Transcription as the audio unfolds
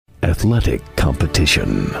athletic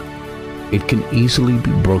competition. It can easily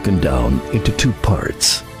be broken down into two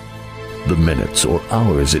parts: the minutes or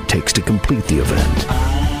hours it takes to complete the event,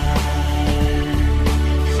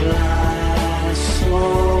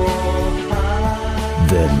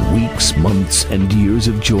 then weeks, months, and years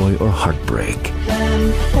of joy or heartbreak.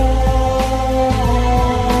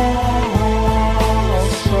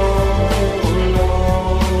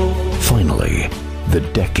 Finally, the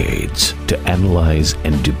decades to analyze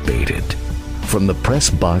and debate it. From the press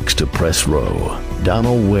box to press row,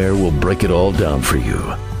 Donald Ware will break it all down for you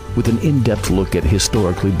with an in-depth look at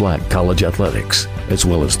historically black college athletics, as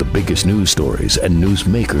well as the biggest news stories and news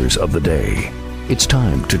makers of the day. It's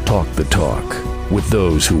time to talk the talk with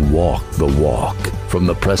those who walk the walk. From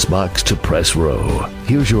the press box to press row,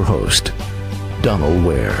 here's your host, Donald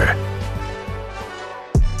Ware.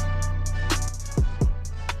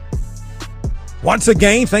 Once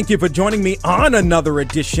again, thank you for joining me on another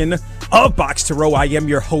edition of Box to Row. I am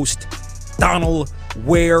your host, Donald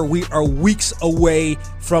Ware. We are weeks away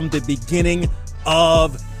from the beginning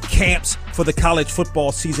of camps for the college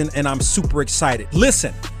football season, and I'm super excited.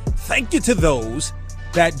 Listen, thank you to those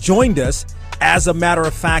that joined us, as a matter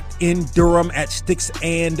of fact, in Durham at Sticks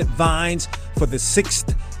and Vines for the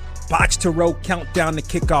 6th Box to Row countdown to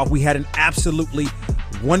kickoff. We had an absolutely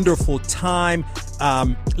wonderful time.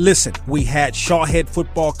 Listen, we had Shaw head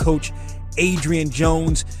football coach Adrian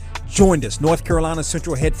Jones joined us. North Carolina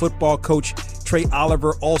Central head football coach Trey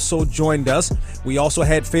Oliver also joined us. We also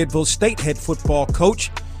had Fayetteville State head football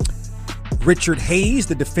coach Richard Hayes,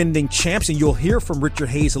 the defending champs, and you'll hear from Richard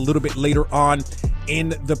Hayes a little bit later on in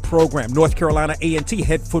the program. North Carolina A&T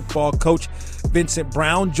head football coach Vincent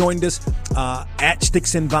Brown joined us at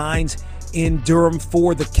Sticks and Vines in Durham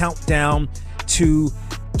for the countdown to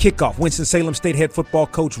kickoff. Winston-Salem State head football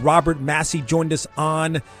coach Robert Massey joined us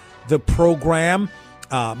on the program.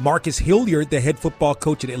 Marcus Hilliard, the head football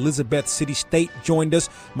coach at Elizabeth City State, joined us.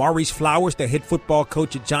 Maurice Flowers, the head football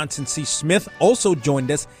coach at Johnson C. Smith, also joined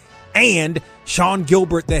us. And Sean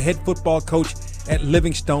Gilbert, the head football coach at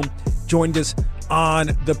Livingstone, joined us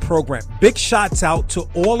on the program. Big shots out to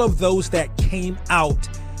all of those that came out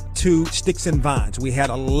to Sticks and Vines. We had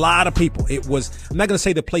a lot of people. It was, I'm not going to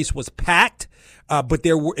say the place was packed, but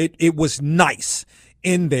it was nice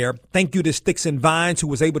in there. Thank you to Sticks and Vines, who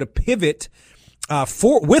was able to pivot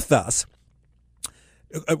with us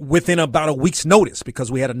within about a week's notice, because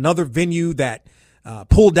we had another venue that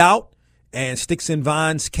pulled out and Sticks and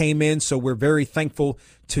Vines came in. So we're very thankful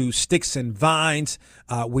to Sticks and Vines.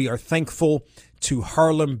 We are thankful to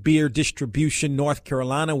Harlem Beer Distribution, North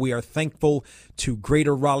Carolina. We are thankful to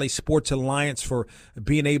Greater Raleigh Sports Alliance for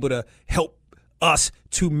being able to help us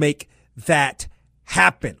to make that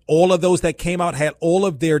happen. All of those that came out had all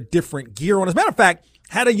of their different gear on. As a matter of fact,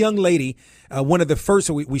 had a young lady, one of the first,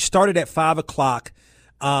 so we started at 5 o'clock.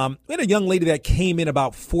 We had a young lady that came in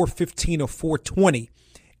about 4:15 or 4:20,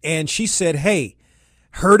 and she said, "Hey,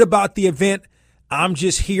 heard about the event. I'm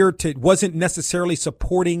just here wasn't necessarily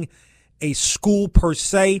supporting a school per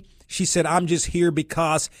se." She said, "I'm just here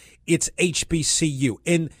because it's HBCU."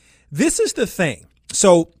 And this is the thing.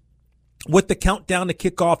 So with the countdown to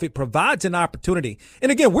kickoff, it provides an opportunity.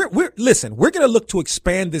 And again, we're going to look to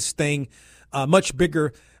expand this thing much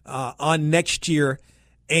bigger on next year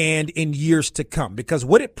and in years to come, because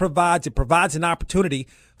what it provides an opportunity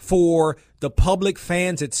for the public,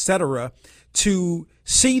 fans, etc., to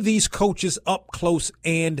see these coaches up close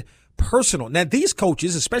and personal. Now, these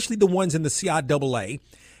coaches, especially the ones in the CIAA,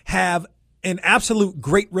 have an absolute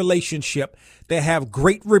great relationship. They have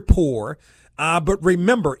great rapport. But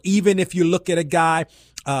remember, even if you look at a guy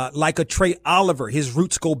like a Trey Oliver, his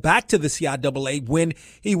roots go back to the CIAA when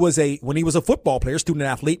he was a football player, student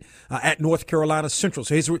athlete at North Carolina Central.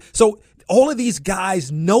 So all of these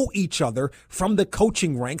guys know each other from the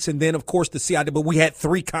coaching ranks. And then, of course, the CIAA. But we had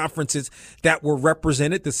 3 conferences that were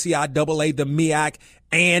represented: the CIAA, the MEAC,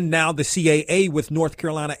 and now the CAA, with North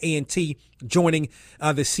Carolina A&T joining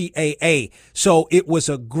the CAA. So it was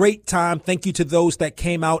a great time. Thank you to those that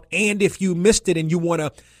came out. And if you missed it and you want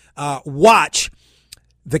to watch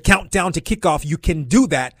the countdown to kickoff, you can do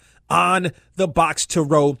that on the Box to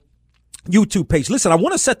Row YouTube page. Listen, I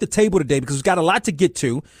want to set the table today because we've got a lot to get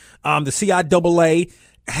to. The CIAA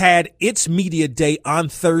had its media day on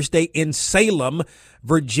Thursday in Salem,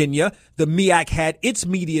 Virginia. The MEAC had its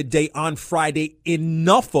media day on Friday in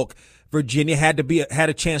Norfolk, Virginia. Had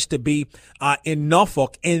a chance to be in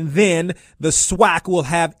Norfolk. And then the SWAC will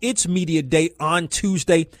have its media day on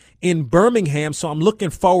Tuesday in Birmingham. So I'm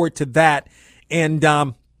looking forward to that. And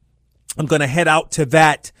I'm going to head out to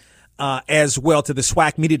that as well, to the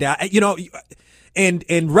SWAC media day. You know,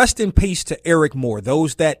 And rest in peace to Eric Moore.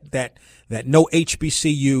 Those that know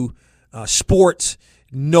HBCU sports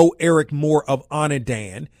know Eric Moore of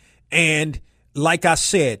Anadan. And like I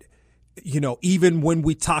said, even when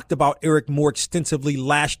we talked about Eric Moore extensively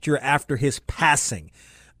last year after his passing,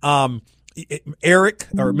 Eric,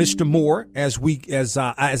 or Mr. Moore, as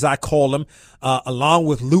I call him, along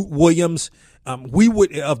with Luke Williams, we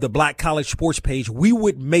would, of the Black College Sports page, we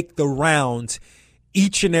would make the rounds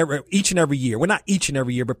each and every year. Well, not each and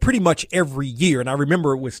every year, but pretty much every year. And I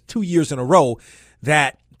remember it was 2 years in a row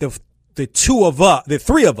that the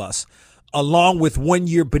three of us, along with 1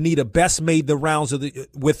 year Benita Best, made the rounds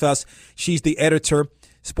with us. She's the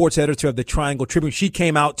sports editor of the Triangle Tribune. She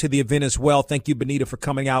came out to the event as well. Thank you, Benita, for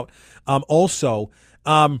coming out also.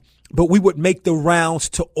 But we would make the rounds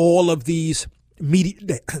to all of these media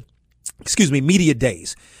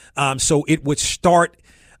days. So it would start,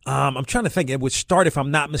 I'm trying to think, it would start, if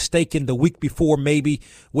I'm not mistaken, the week before, maybe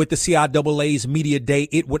with the CIAA's Media Day.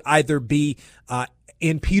 It would either be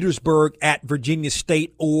in Petersburg at Virginia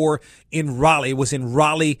State or in Raleigh. It was in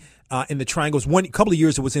Raleigh in the Triangles. A couple of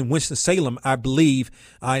years it was in Winston-Salem, I believe,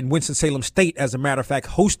 in Winston-Salem State, as a matter of fact,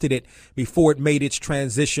 hosted it before it made its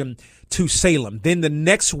transition to Salem. Then the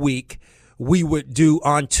next week we would do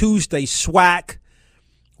on Tuesday SWAC,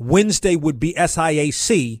 Wednesday would be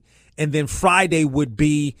SIAC, and then Friday would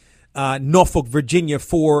be Norfolk, Virginia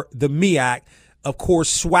for the MEAC. Of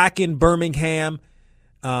course, SWAC in Birmingham,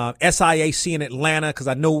 SIAC in Atlanta, because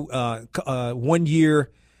I know 1 year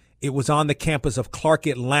it was on the campus of Clark,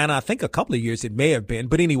 Atlanta. I think a couple of years it may have been.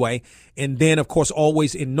 But anyway, and then, of course,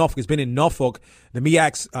 always in Norfolk. It's been in Norfolk. The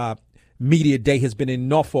MEAC's Media Day has been in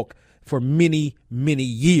Norfolk for many, many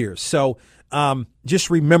years. So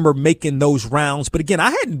just remember making those rounds. But again,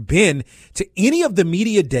 I hadn't been to any of the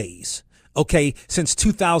media days, since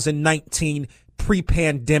 2019,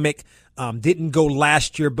 pre-pandemic. Didn't go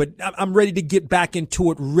last year, but I'm ready to get back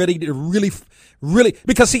into it, ready to really,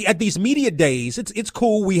 because see, at these media days, it's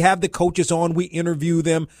cool. We have the coaches on, we interview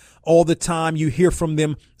them all the time. You hear from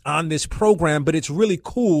them on this program, but it's really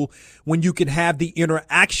cool when you can have the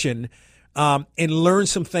interaction, and learn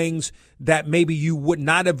some things that maybe you would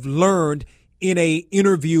not have learned in a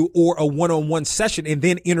interview or a one-on-one session, and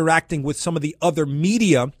then interacting with some of the other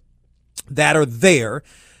media that are there.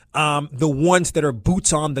 The ones that are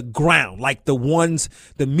boots on the ground, like the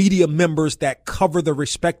media members that cover the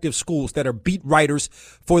respective schools, that are beat writers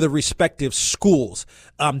for the respective schools.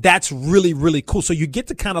 That's really, really cool. So you get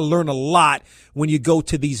to kind of learn a lot when you go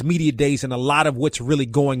to these media days and a lot of what's really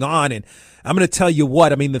going on. And I'm going to tell you what,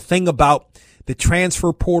 the thing about the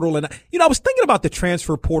transfer portal, and I was thinking about the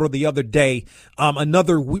transfer portal the other day.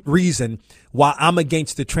 Another reason why I'm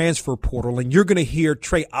against the transfer portal, and you're going to hear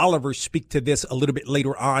Trey Oliver speak to this a little bit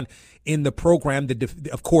later on in the program.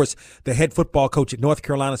 Of course, the head football coach at North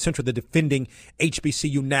Carolina Central, the defending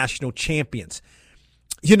HBCU national champions.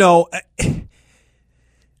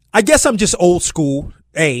 I guess I'm just old school.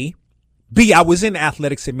 A, B, I was in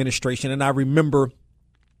athletics administration, and I remember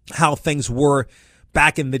how things were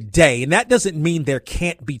back in the day. And that doesn't mean there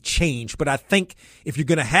can't be change, but I think if you're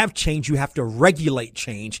going to have change, you have to regulate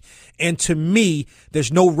change. And to me, there's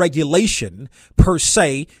no regulation per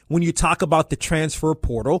se when you talk about the transfer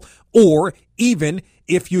portal, or even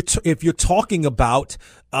if you're talking about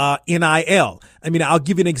NIL. I'll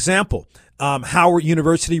give you an example. Howard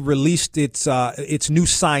University released its new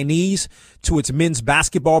signees to its men's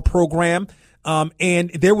basketball program.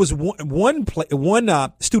 And there was one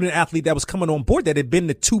student athlete that was coming on board that had been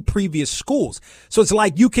to two previous schools. So it's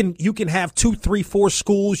like you can have 2, 3, 4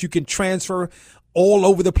 schools. You can transfer all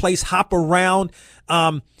over the place, hop around.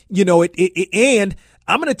 And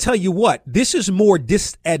I'm going to tell you what, this is more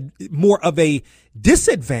of a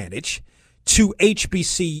disadvantage to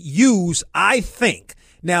HBCUs, I think.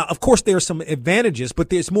 Now, of course, there are some advantages,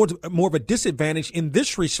 but there's more of a disadvantage in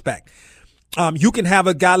this respect. You can have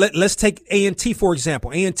a guy, let's take A&T, for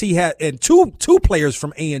example. A&T had, and two players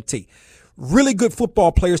from A&T, really good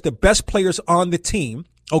football players, the best players on the team,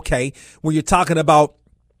 where you're talking about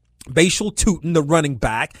Bashal Tootin, the running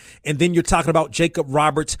back, and then you're talking about Jacob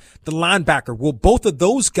Roberts, the linebacker. Well, both of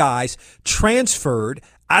those guys transferred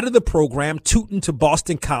out of the program, Tootin to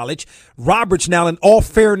Boston College. Roberts, now in all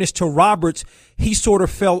fairness to Roberts, he sort of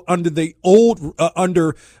fell under the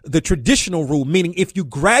under the traditional rule, meaning if you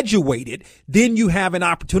graduated, then you have an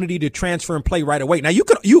opportunity to transfer and play right away. Now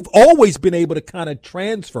you've always been able to kind of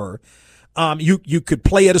transfer. You could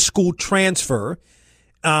play at a school, transfer,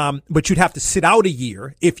 but you'd have to sit out a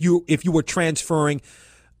year if you were transferring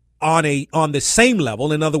on the same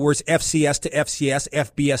level. In other words, FCS to FCS,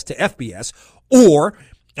 FBS to FBS, or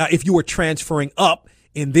if you were transferring up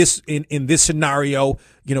in this scenario,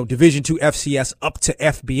 Division II FCS up to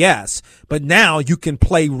FBS. But now you can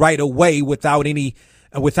play right away without any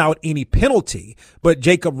penalty. But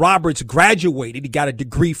Jacob Roberts graduated. He got a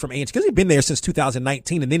degree from A&T because he'd been there since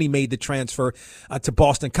 2019, and then he made the transfer to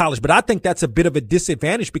Boston College. But I think that's a bit of a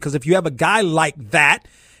disadvantage because if you have a guy like that,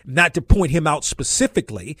 not to point him out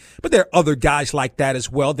specifically, but there are other guys like that as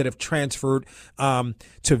well that have transferred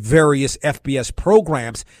to various FBS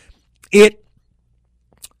programs. It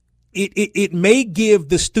may give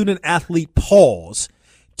the student athlete pause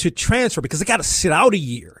to transfer because they got to sit out a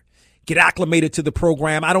year, get acclimated to the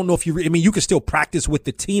program. I don't know if you can still practice with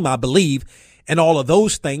the team, I believe, and all of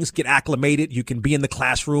those things, get acclimated. You can be in the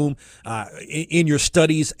classroom, in your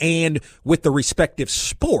studies, and with the respective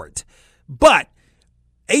sport. But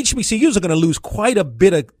HBCUs are going to lose quite a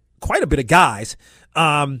bit of guys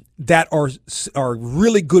that are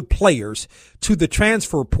really good players to the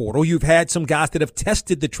transfer portal. You've had some guys that have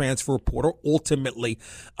tested the transfer portal, ultimately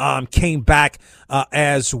came back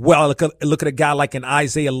as well. Look at a guy like an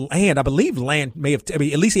Isaiah Land. I believe Land at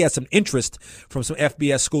least he had some interest from some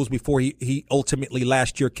FBS schools before he ultimately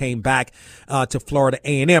last year came back to Florida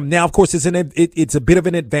A&M. Now, of course, it's a bit of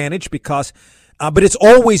an advantage because, but it's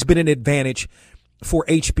always been an advantage for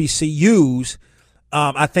HBCUs.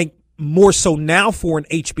 I think more so now for an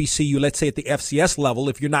HBCU, let's say at the FCS level,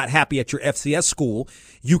 if you're not happy at your FCS school,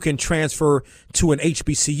 you can transfer to an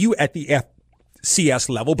HBCU at the FCS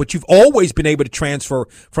level, but you've always been able to transfer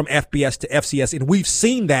from FBS to FCS. And we've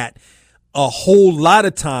seen that a whole lot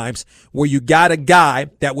of times where you got a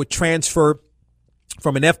guy that would transfer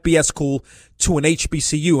from an FBS school to an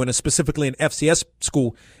HBCU and specifically an FCS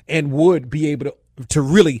school and would be able to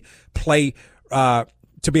really play to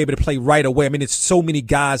be able to play right away. I mean, it's so many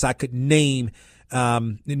guys I could name.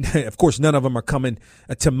 And of course, none of them are coming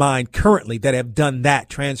to mind currently that have done that,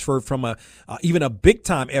 transferred from even a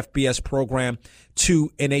big-time FBS program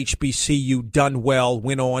to an HBCU, done well,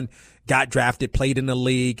 went on, got drafted, played in the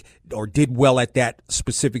league, or did well at that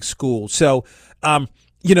specific school. So, I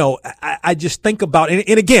just think about it.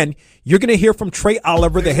 And again, you're going to hear from Trey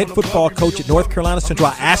Oliver, the head football coach at North Carolina Central.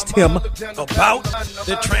 I asked him about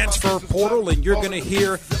the transfer portal, and you're going to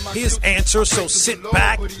hear his answer. So sit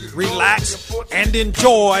back, relax, and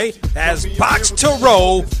enjoy as Box to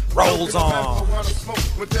Row rolls on.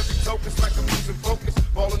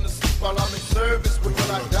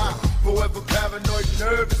 Forever paranoid,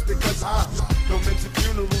 nervous because I don't mention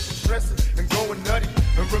funerals and stressing and going nutty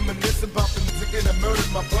and reminiscing about the nigga that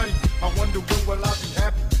murdered my buddy. I wonder when will I be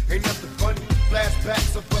happy? Ain't nothing funny.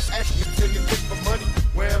 Flashbacks of us asking until you pick for money.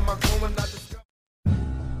 Where am I going?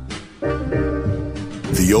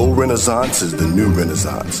 The old Renaissance is the new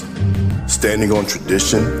Renaissance, standing on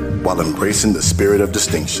tradition while embracing the spirit of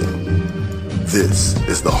distinction. This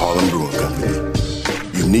is the Harlem Brewing Company.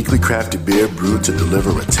 Uniquely crafted beer brewed to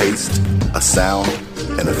deliver a taste, a sound,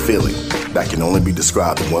 and a feeling that can only be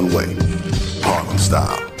described in one way, Harlem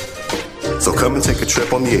style. So come and take a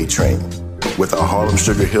trip on the A-Train with our Harlem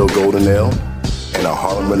Sugar Hill Golden Ale and our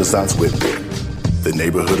Harlem Renaissance Wit Beer, the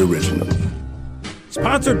neighborhood original.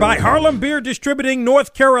 Sponsored by Harlem Beer Distributing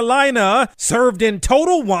North Carolina, served in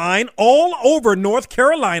Total Wine all over North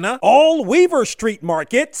Carolina, all Weaver Street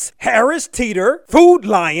markets, Harris Teeter, Food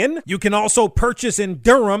Lion. You can also purchase in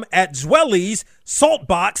Durham at Zwelly's,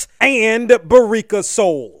 Saltbox, and Barrica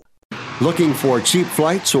Soul. Looking for cheap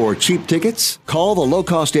flights or cheap tickets? Call the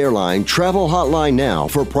low-cost airline travel hotline now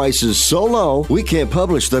for prices so low we can't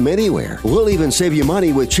publish them anywhere. We'll even save you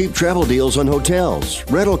money with cheap travel deals on hotels,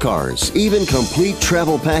 rental cars, even complete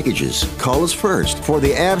travel packages. Call us first for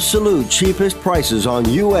the absolute cheapest prices on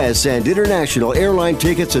U.S. and international airline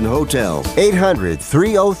tickets and hotels.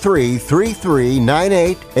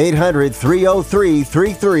 800-303-3398.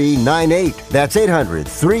 800-303-3398. That's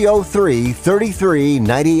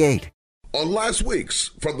 800-303-3398. On last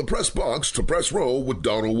week's From the Press Box to Press Row with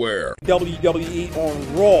Donald Ware. WWE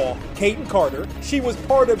on Raw, Kaden Carter. She was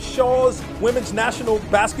part of Shaw's Women's National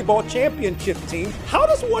Basketball Championship team. How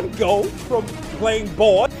does one go from playing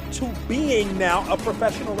ball to being now a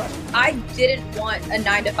professional wrestler? I didn't want a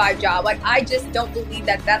 9-to-5 job. I just don't believe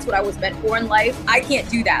that that's what I was meant for in life. I can't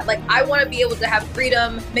do that. I want to be able to have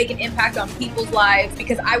freedom, make an impact on people's lives,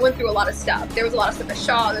 because I went through a lot of stuff. There was a lot of stuff at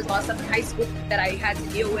Shaw. There's a lot of stuff in high school that I had to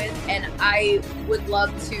deal with, and I would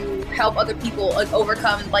love to help other people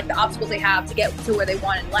overcome the obstacles they have to get to where they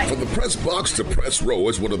want in life. From the Press Box to Press Row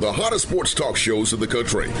is one of the hottest sports talk shows in the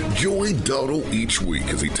country. Join Donald each week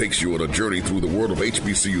as he takes you on a journey through the world of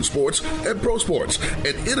HBCU sports and pro sports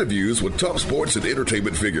and interviews with top sports and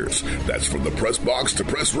entertainment figures. That's From the Press Box to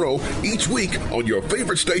Press Row each week on your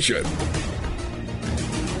favorite station.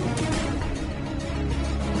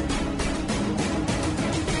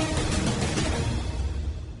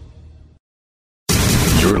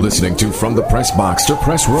 You're listening to From the Press Box to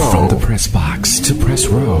Press Row. From the Press Box to Press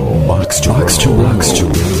Row. Box to Box to Box to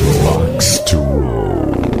Row. Box to Row.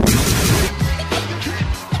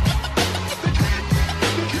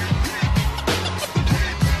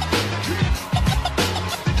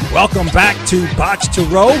 Welcome back to Box to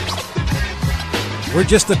Row. We're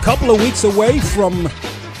just a couple of weeks away from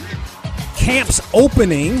camp's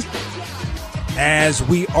opening, as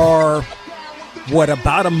we are,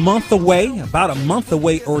 about a month away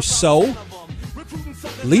or so. I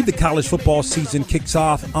believe the college football season kicks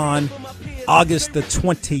off on August the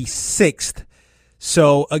 26th.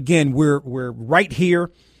 So, again, we're right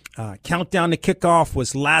here. Countdown to kickoff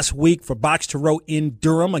was last week for Box to Row in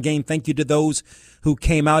Durham. Again, thank you to those who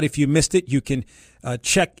came out. If you missed it, you can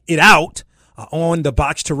check it out on the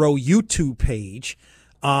Box to Row YouTube page.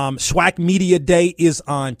 SWAC Media Day is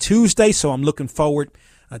on Tuesday, so I'm looking forward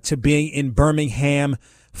to being in Birmingham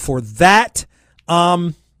for that.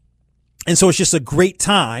 And so it's just a great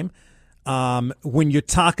time when you're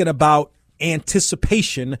talking about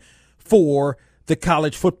anticipation for the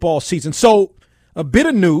college football season. So a bit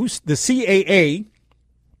of news: the CAA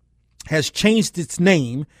has changed its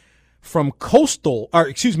name from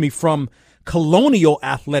Colonial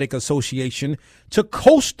Athletic Association to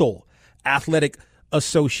Coastal Athletic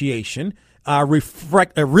Association.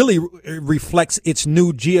 Really reflects its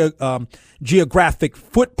new geographic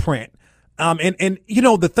footprint. And you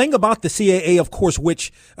know, the thing about the CAA, of course,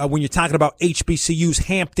 which when you're talking about HBCUs,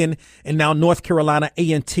 Hampton and now North Carolina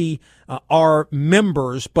A&T are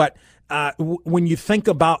members. But when you think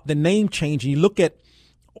about the name change and you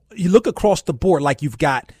look across the board, like you've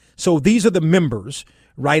got, so these are the members,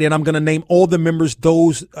 right? And I'm going to name all the members,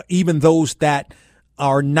 even those that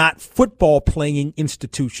are not football playing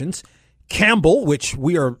institutions. Campbell, which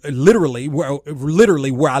we are literally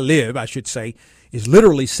where I live, I should say, is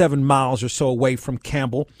literally 7 miles or so away from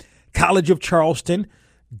Campbell. College of Charleston,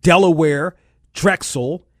 Delaware,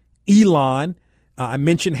 Drexel, Elon. I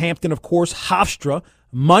mentioned Hampton, of course, Hofstra,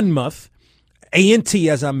 Monmouth, A&T,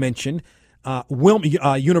 as I mentioned,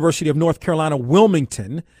 University of North Carolina,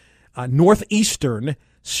 Wilmington, Northeastern,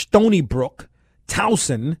 Stony Brook,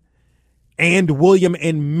 Towson, and William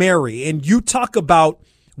and Mary. And you talk about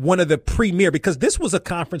one of the premier, because this was a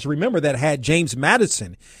conference, remember, that had James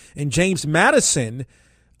Madison. And James Madison,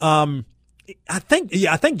 I think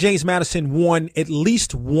James Madison won at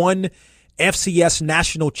least one FCS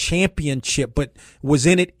national championship, but was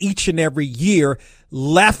in it each and every year,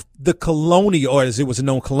 left the Colonial, or as it was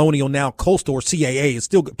known, Colonial, now Coastal, or CAA. It's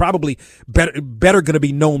still probably better going to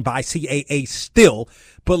be known by CAA still,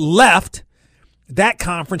 but left that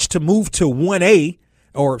conference to move to 1A,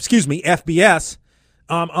 or FBS,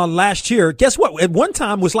 on last year. Guess what? At one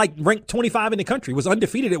time was like ranked 25 in the country, was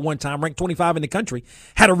undefeated at one time, ranked 25 in the country,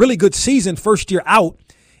 had a really good season first year out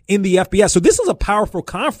in the FBS. So this is a powerful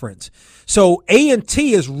conference. So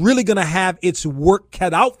A&T is really going to have its work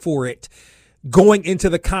cut out for it going into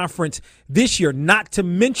the conference this year, not to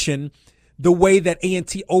mention the way that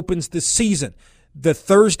A&T opens the season. The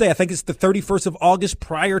Thursday, I think it's the 31st of August,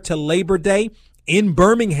 prior to Labor Day, in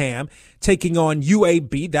Birmingham, taking on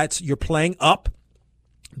UAB. That's, you're playing up.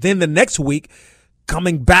 Then the next week,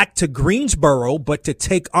 coming back to Greensboro, but to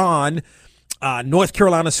take on North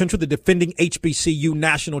Carolina Central, the defending HBCU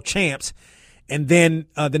national champs. And then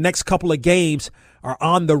the next couple of games are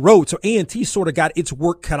on the road. So A&T sort of got its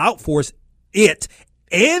work cut out for us.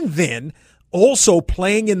 And then also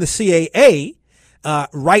playing in the CAA,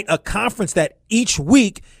 right, a conference that each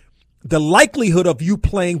week, the likelihood of you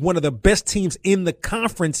playing one of the best teams in the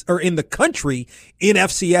conference or in the country in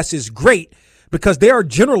FCS is great, because there are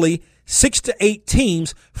generally 6 to 8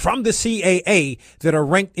 teams from the CAA that are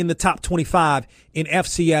ranked in the top 25 in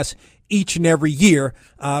FCS each and every year.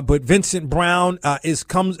 But Vincent Brown is a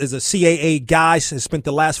CAA guy, has spent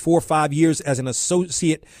the last 4 or 5 years as an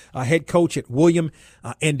associate head coach at William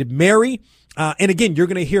and Mary. And again, you're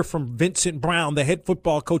going to hear from Vincent Brown, the head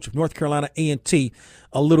football coach of North Carolina A&T,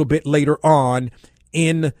 a little bit later on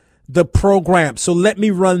in the program. So let me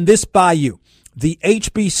run this by you. The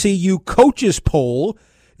HBCU coaches poll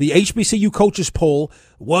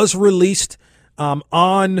was released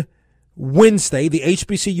on Wednesday. The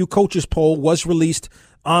HBCU coaches poll was released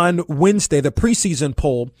on Wednesday, the preseason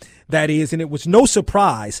poll, that is, and it was no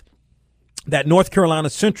surprise that North Carolina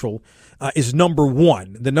Central is number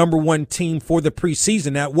one, the number one team for the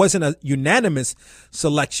preseason. That wasn't a unanimous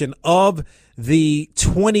selection. Of the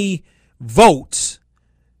 20 votes,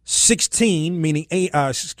 16, meaning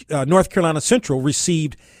North Carolina Central,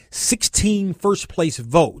 received 16 first place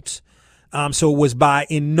votes. So it was by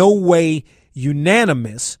in no way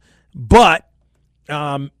unanimous, but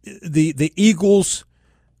the Eagles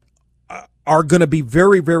are going to be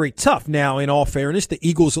very, very tough. Now, in all fairness, the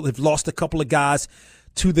Eagles have lost a couple of guys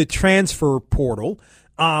to the transfer portal.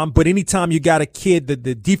 But anytime you got a kid,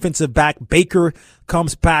 the defensive back, Baker,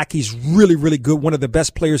 comes back, he's really, really good, one of the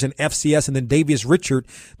best players in FCS. And then Davius Richard,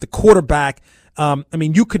 the quarterback.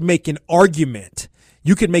 You could make an argument.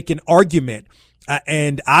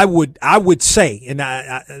 And I would say, and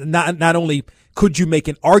not only could you make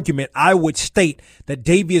an argument, I would state that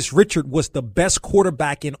Davius Richard was the best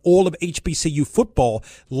quarterback in all of HBCU football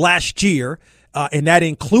last year. And that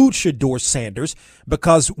includes Shedeur Sanders,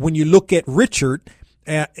 because when you look at Richard,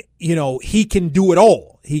 he can do it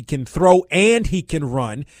all. He can throw and he can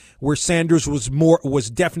run, where Sanders was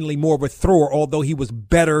definitely more of a thrower, although he was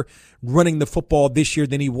better running the football this year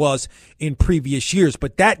than he was in previous years.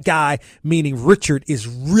 But that guy, meaning Richard, is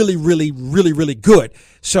really, really, really, really good.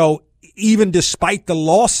 So even despite the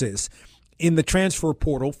losses in the transfer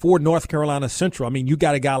portal for North Carolina Central, you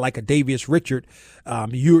got a guy like a Davius Richard,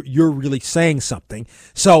 you're really saying something.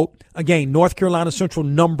 So again, North Carolina Central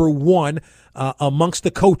number 1 amongst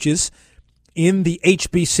the coaches in the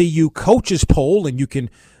HBCU coaches poll, and you can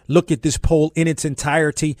look at this poll in its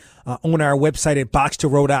entirety on our website at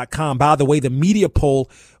BOXTOROW.com. By the way, the media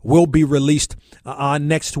poll will be released on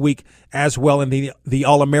next week as well, in the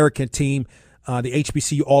All-American team, the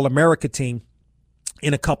HBCU All-America team,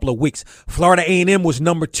 in a couple of weeks. Florida A&M was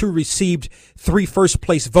number 2, received 3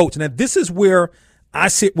 first-place votes. Now, this is where I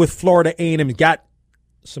sit with Florida A&M. Got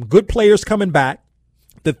some good players coming back.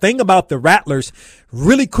 The thing about the Rattlers,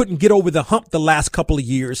 really couldn't get over the hump the last couple of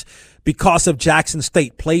years because of Jackson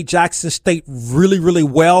State. Played Jackson State really, really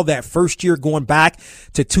well that first year going back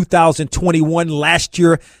to 2021. Last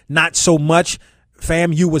year, not so much.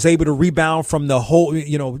 FAMU was able to rebound from the whole,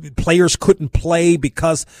 players couldn't play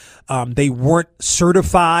because they weren't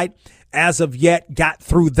certified as of yet. Got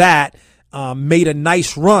through that, made a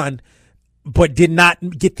nice run, but did not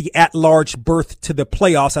get the at-large berth to the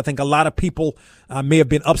playoffs. I think a lot of people may have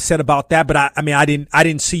been upset about that, but I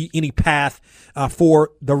didn't see any path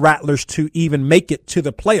for the Rattlers to even make it to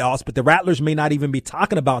the playoffs. But the Rattlers may not even be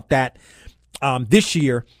talking about that this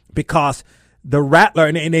year, because the Rattler,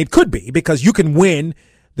 and it could be, because you can win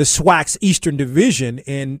the SWAC's Eastern Division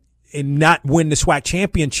and not win the SWAC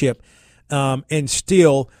championship, and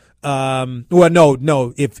still, let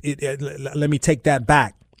me take that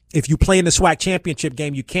back. If you play in the SWAC championship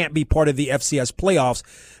game, you can't be part of the FCS playoffs,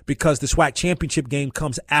 because the SWAC championship game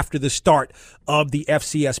comes after the start of the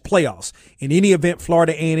FCS playoffs. In any event,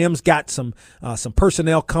 Florida A&M's got some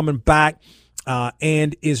personnel coming back,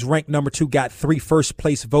 and is ranked number 2, got 3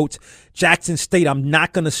 first-place votes. Jackson State, I'm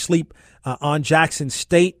not going to sleep on Jackson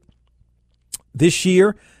State this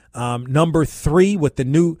year. Number 3 with the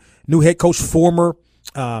new head coach, former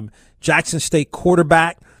Jackson State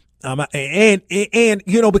quarterback. And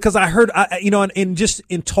because I heard, and just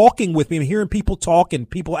in talking with me and hearing people talk and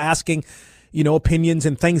people asking, opinions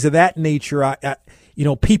and things of that nature,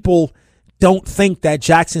 people don't think that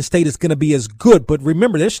Jackson State is going to be as good. But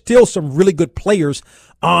remember, there's still some really good players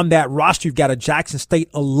on that roster. You've got a Jackson State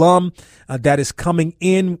alum that is coming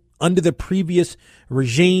in under the previous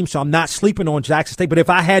regime. So I'm not sleeping on Jackson State. But if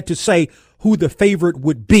I had to say who the favorite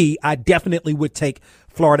would be, I definitely would take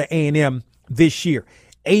Florida A&M this year.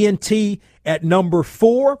 A&T at number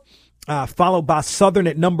 4, followed by Southern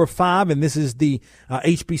at number 5. And this is the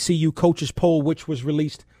HBCU coaches poll, which was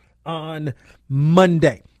released on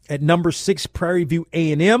Monday. At number 6, Prairie View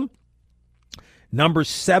A&M. Number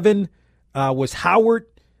 7 was Howard.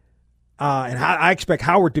 And I expect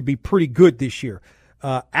Howard to be pretty good this year.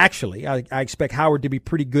 I expect Howard to be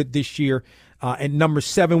pretty good this year. And number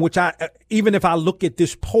 7, which even if I look at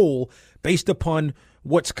this poll based upon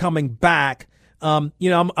what's coming back, I'm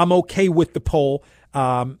okay with the poll.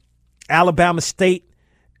 Alabama State,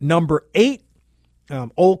 number 8.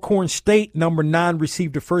 Old Corn State, number 9,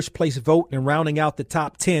 received a first-place vote, and rounding out the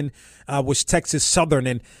top 10 was Texas Southern.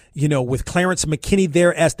 And, with Clarence McKinney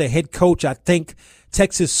there as the head coach, I think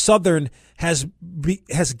Texas Southern has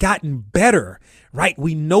gotten better, right?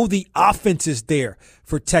 We know the offense is there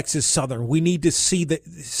for Texas Southern. We need to see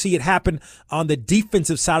it happen on the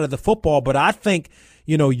defensive side of the football, but I think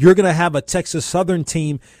you're going to have a Texas Southern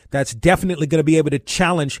team that's definitely going to be able to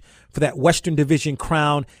challenge for that Western Division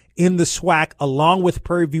crown in the SWAC, along with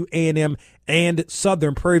Prairie View A&M and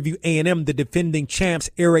Southern. Prairie View A&M, the defending champs,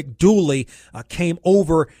 Eric Dooley, came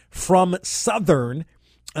over from Southern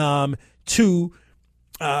came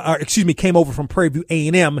over from Prairie View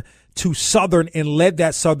A&M to Southern and led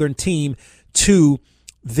that Southern team to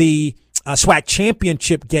the SWAC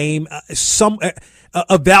championship game.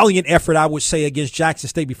 A valiant effort, I would say, against Jackson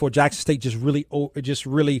State before Jackson State just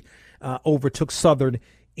really overtook Southern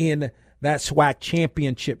in that SWAC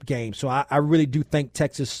championship game. So I really do think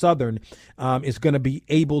Texas Southern is going to be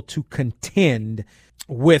able to contend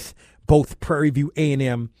with both Prairie View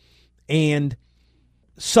A&M and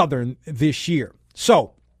Southern this year.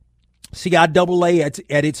 So CIAA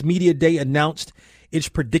at its media day announced its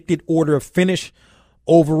predicted order of finish.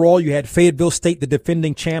 Overall, you had Fayetteville State, the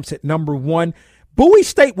defending champs, at number 1. Bowie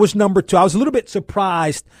State was number 2. I was a little bit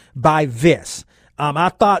surprised by this. I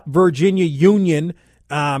thought Virginia Union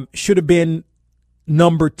should have been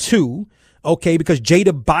number 2, okay, because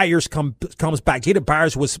Jada Byers comes back. Jada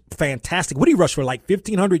Byers was fantastic. What did he rush for, like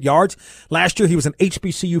 1,500 yards? Last year, he was an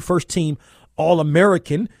HBCU first-team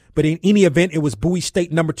All-American. But in any event, it was Bowie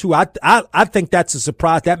State number 2. I think that's a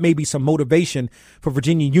surprise. That may be some motivation for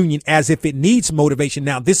Virginia Union, as if it needs motivation.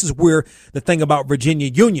 Now, this is where the thing about Virginia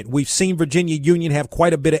Union. We've seen Virginia Union have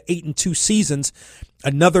quite a bit of 8-2 seasons.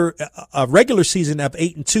 A regular season of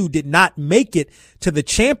 8-2 did not make it to the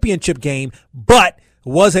championship game, but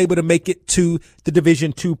was able to make it to the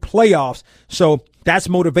Division II playoffs. So that's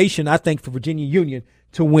motivation, I think, for Virginia Union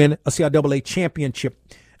to win a CIAA championship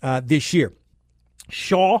this year.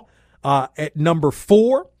 Shaw at number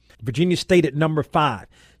 4, Virginia State at number 5.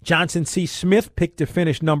 Johnson C. Smith picked to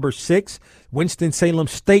finish number 6. Winston-Salem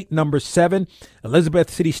State number 7. Elizabeth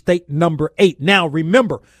City State number 8. Now,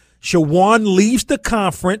 remember, Shawan leaves the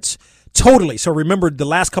conference totally. So remember, the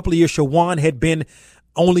last couple of years, Shawan had been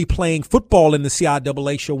only playing football in the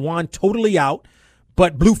CIAA. Shawan totally out,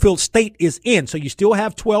 but Bluefield State is in. So you still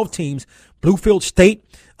have 12 teams. Bluefield State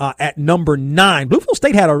at number 9. Bluefield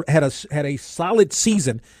State had a solid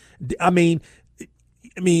season. Bluefield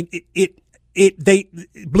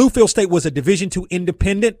State was a Division II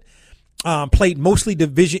independent, played mostly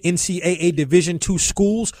NCAA Division II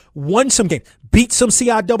schools, won some games, beat some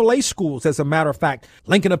CIAA schools, as a matter of fact.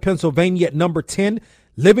 Lincoln of Pennsylvania at number 10,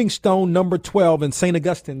 Livingstone number 12, and St.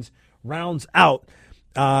 Augustine's rounds out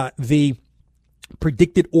the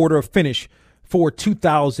predicted order of finish for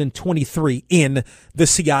 2023 in the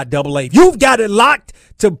CIAA. You've got it locked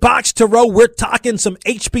to Box to Row. We're talking some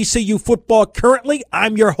HBCU football currently.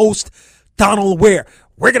 I'm your host, Donald Ware.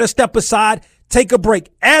 We're going to step aside, take a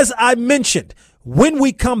break. As I mentioned, when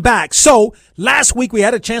we come back, so last week we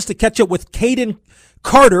had a chance to catch up with Caden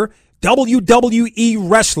Carter, WWE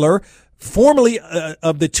wrestler, formerly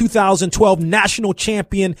of the 2012 national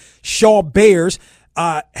champion Shaw Bears.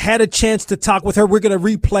 Had a chance to talk with her. We're going to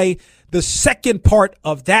replay the second part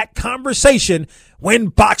of that conversation when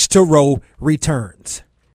Box to Row returns.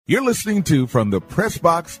 You're listening to From the Press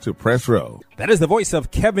Box to Press Row. That is the voice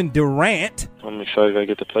of Kevin Durant. I'm excited I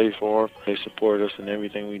get to play for them. They support us in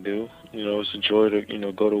everything we do. It's a joy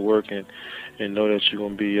to, go to work and know that you're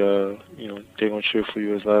going to be, they're going to cheer for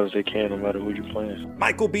you as loud as they can, no matter who you're playing.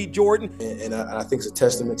 Michael B. Jordan. And I think it's a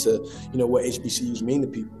testament to, what HBCUs mean to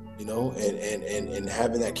people. And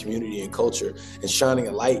having that community and culture and shining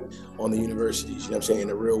a light on the universities, in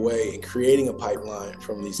a real way, and creating a pipeline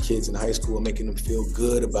from these kids in high school and making them feel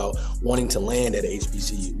good about wanting to land at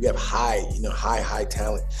HBCU. We have high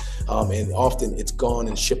talent. And often it's gone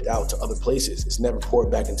and shipped out to other places. It's never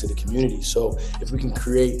poured back into the community. So if we can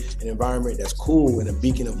create an environment that's cool and a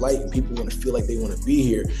beacon of light and people want to feel like they want to be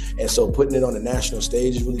here. And so putting it on the national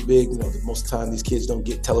stage is really big. Most of the time these kids don't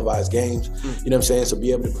get televised games. So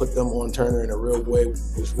be able to put them on Turner in a real way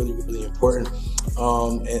was really, really important.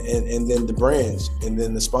 And then the brands and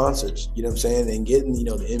then the sponsors, and getting, the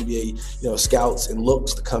NBA, scouts and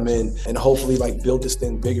looks to come in and hopefully build this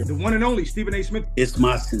thing bigger. The one and only Stephen A. Smith. It's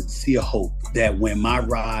my sincere hope that when my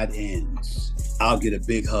ride ends, I'll get a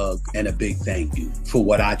big hug and a big thank you for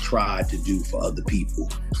what I tried to do for other people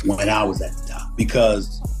when I was at the top,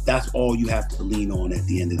 because that's all you have to lean on at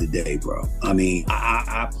the end of the day, bro.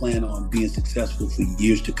 I plan on being successful for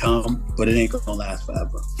years to come, but it ain't gonna last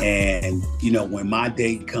forever. And, when my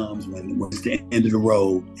day comes, when it's the end of the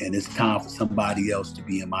road and it's time for somebody else to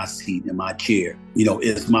be in my seat, in my chair,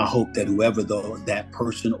 it's my hope that whoever that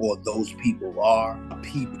person or those people are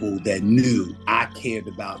people that knew I cared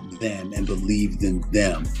about them and believed in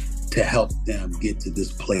them to help them get to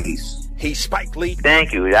this place. Hey, Spike Lee.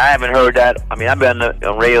 Thank you. I haven't heard that. I've been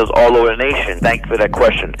on radios all over the nation. Thank you for that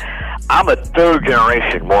question. I'm a third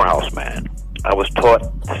generation Morehouse man. I was taught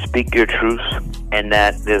to speak your truth, and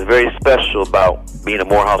that is very special about being a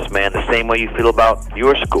Morehouse man, the same way you feel about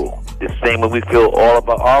your school, the same way we feel all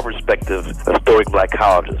about our respective historic black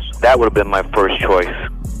colleges. That would have been my first choice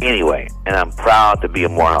anyway, and I'm proud to be a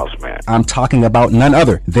Morehouse man. I'm talking about none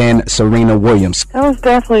other than Serena Williams. That was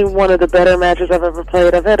definitely one of the better matches I've ever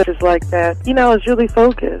played. I've had it just like that. I was really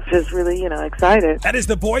focused, just really, excited. That is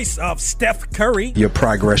the voice of Steph Curry. Your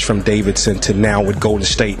progress from Davidson to now with Golden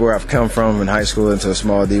State. Where I've come from in high school into a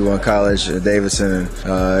small D1 college at Davidson.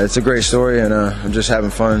 It's a great story, and I'm just having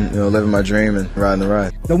fun, living my dream and riding the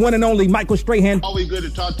ride. The one and only Michael Strahan. Always good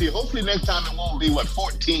to talk to you. Hopefully next time it won't be,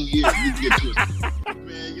 14 years we can get to it.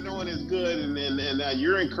 Man, what is good, and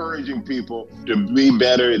you're encouraging people to be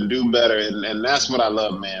better and do better, and that's what I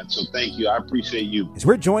love, man. So thank you. I appreciate you. As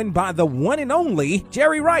we're joined by the one and only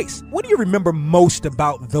Jerry Rice. What do you remember most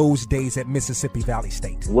about those days at Mississippi Valley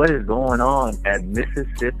State? What is going on at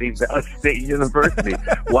Mississippi Valley State University?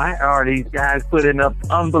 Why are these guys putting up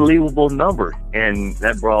unbelievable numbers? And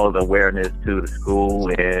that brought awareness to the school,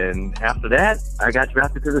 and after that, I got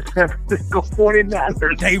drafted to the San Francisco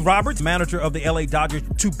 49ers. Dave Roberts, manager of the LA Dodgers,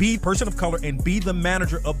 to be a person of color and be the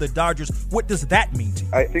manager of the Dodgers. What does that mean to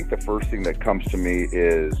you? I think the first thing that comes to me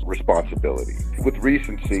is responsibility. With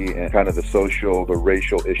recency and kind of the social, the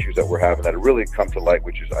racial issues that we're having that really come to light,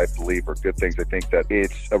 which is, I believe, are good things. I think that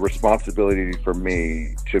it's a responsibility for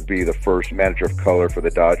me to be the first manager of color for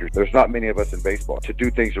the Dodgers. There's not many of us in baseball. To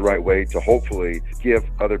do things the right way, to hopefully give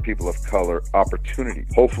other people of color opportunity.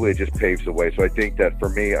 Hopefully it just paves the way. So I think that for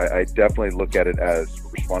me, I definitely look at it as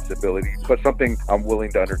responsibility, but something I'm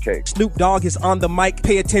willing to undertake. Snoop Dogg is on the mic.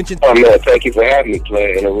 Pay attention. Oh, man, thank you for having me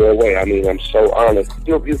play in a real way. I mean, I'm so honored.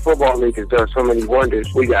 Hillview Football League has done so many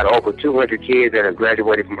wonders. We got over 200 kids that have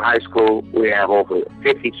graduated from high school. We have over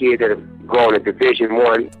 50 kids that have gone to Division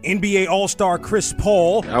I. NBA All-Star Chris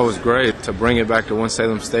Paul. That was great to bring it back to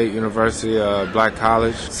Winston-Salem State University, Black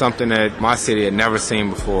College. Something that my city had never seen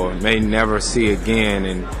before, may never see again,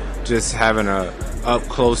 and just having a up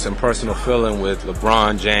close and personal feeling with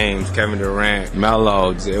LeBron James, Kevin Durant,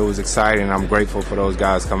 Melo. It was exciting. I'm grateful for those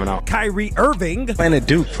guys coming out. Kyrie Irving. Playing at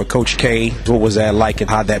Duke for Coach K, what was that like and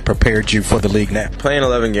how that prepared you for the league now? Playing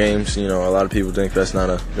 11 games, a lot of people think that's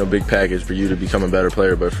not a big package for you to become a better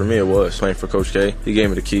player, but for me it was. Playing for Coach K, he gave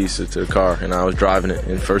me the keys to the car, and I was driving it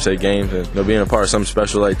in first 8 games, and being a part of something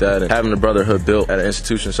special like that and having the brotherhood built at an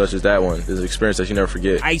institution such as that one is an experience that you never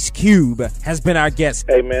forget. Ice Cube has been our guest.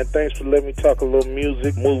 Hey man, thanks for letting me talk a little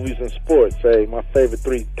music, movies, and sports. Hey, my favorite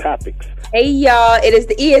 3 topics. Hey y'all, it is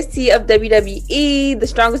the EST of WWE, the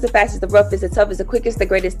strongest, the fastest, the roughest, the toughest, the quickest, the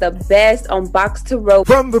greatest, the best on Box to Row.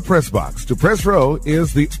 From the Press Box to Press Row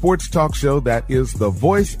is the sports talk show that is the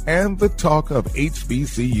voice and the talk of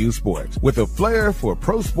HBCU sports, with a flair for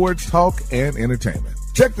pro sports talk and entertainment.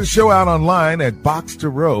 Check the show out online at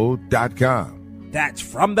BOXTOROW.com. That's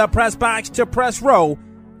From the Press Box to Press Row,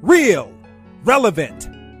 real, relevant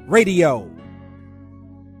radio.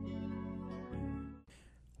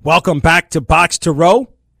 Welcome back to Box to Row.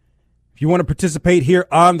 If you want to participate here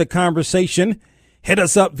on the conversation, hit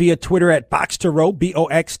us up via Twitter at BoxToRow,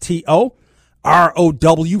 BOXTOROW.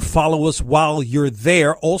 Follow us while you're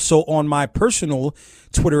there. Also on my personal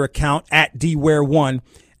Twitter account at DWare1,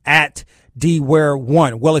 at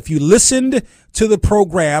DWare1. Well, if you listened to the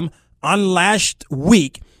program on last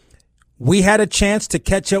week, we had a chance to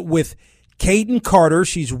catch up with Caden Carter.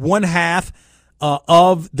 She's one half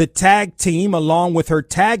of the tag team, along with her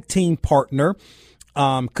tag team partner,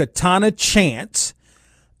 Katana Chance,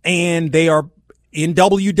 and they are in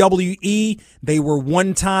WWE. They were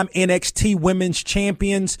one-time NXT Women's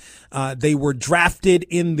Champions. They were drafted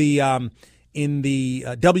in the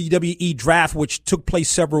WWE draft, which took place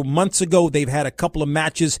several months ago. They've had a couple of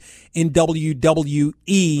matches in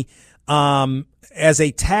WWE as a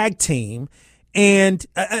tag team, and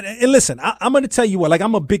listen, I'm going to tell you what. Like,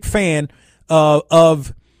 I'm a big fan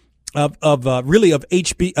of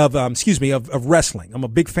wrestling. I'm a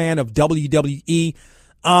big fan of WWE.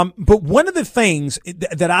 But one of the things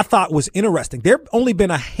that I thought was interesting, there have only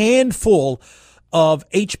been a handful of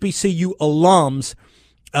HBCU alums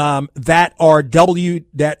that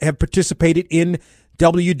have participated in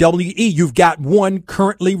WWE. You've got one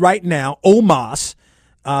currently right now, Omos,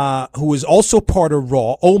 who is also part of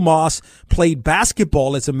Raw. Omos played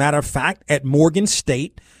basketball, as a matter of fact, at Morgan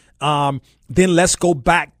State. Then let's go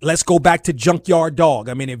back to Junkyard Dog.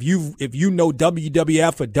 I mean, if you know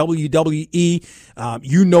WWF or WWE,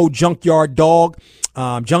 you know Junkyard Dog.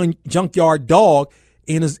 Junkyard Dog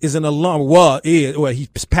is an alum.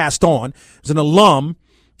 He's passed on. Is an alum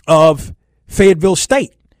of Fayetteville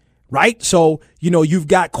State, right? So you've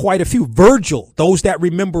got quite a few. Virgil, those that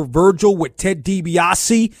remember Virgil with Ted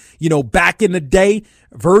DiBiase, back in the day,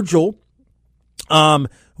 Virgil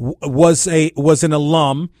was an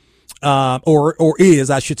alum. Or is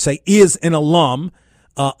an alum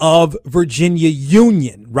of Virginia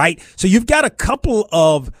Union, right? So you've got a couple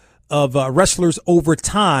of wrestlers over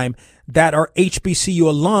time that are HBCU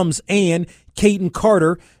alums, and Caden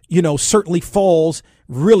Carter, certainly falls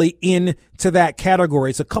really into that category.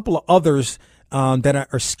 It's a couple of others that are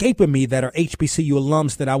escaping me that are HBCU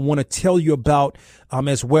alums that I want to tell you about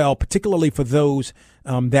as well, particularly for those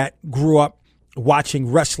that grew up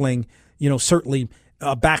watching wrestling, certainly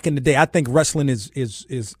back in the day. I think wrestling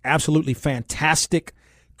is absolutely fantastic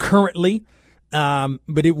currently,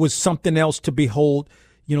 but it was something else to behold,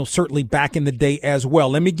 certainly back in the day as well.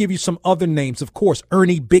 Let me give you some other names. Of course,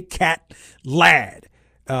 Ernie Big Cat Ladd,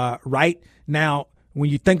 right? Now, when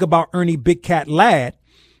you think about Ernie Big Cat Ladd,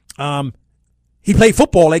 he played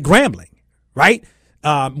football at Grambling, right?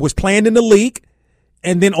 Was playing in the league,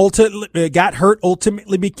 and then ultimately got hurt,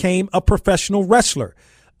 ultimately became a professional wrestler.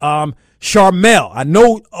 Charmel, I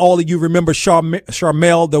know all of you remember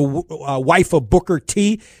Charmel, the wife of Booker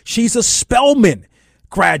T. She's a Spelman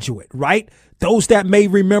graduate, right? Those that may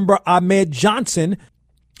remember Ahmed Johnson,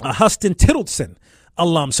 a Huston Tittleston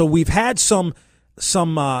alum. So we've had some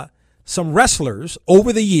wrestlers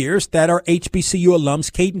over the years that are HBCU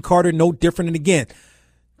alums. Caden Carter, no different. And again,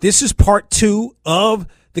 this is part 2 of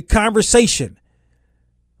the conversation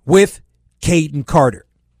with Caden Carter.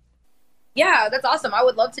 Yeah, that's awesome. I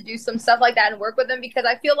would love to do some stuff like that and work with them, because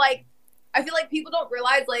I feel like people don't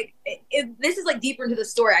realize, like, this is like deeper into the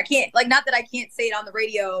story. I can't, like, not that I can't say it on the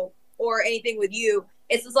radio or anything with you.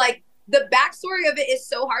 It's just like the backstory of it is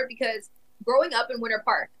so hard, because growing up in Winter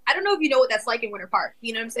Park, I don't know if you know what that's like in Winter Park.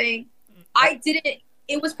 You know what I'm saying?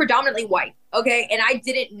 It was predominantly white. Okay. And I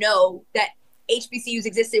didn't know that HBCUs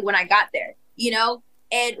existed when I got there,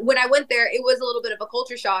 and when I went there, it was a little bit of a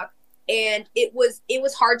culture shock. And it was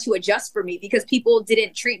hard to adjust for me, because people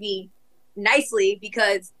didn't treat me nicely,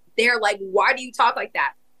 because they're like, why do you talk like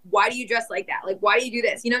that? Why do you dress like that? Like, why do you do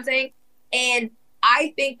this? You know what I'm saying? And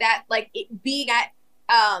I think that, like, being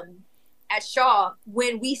at Shaw,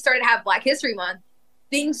 when we started to have Black History Month,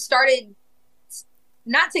 things started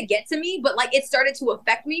not to get to me, but like it started to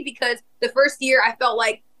affect me, because the first year I felt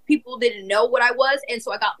like people didn't know what I was. And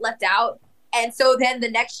so I got left out. And so then the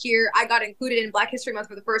next year I got included in Black History Month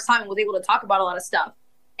for the first time and was able to talk about a lot of stuff.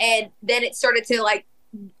 And then it started to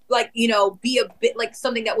be a bit like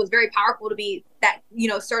something that was very powerful to me, that,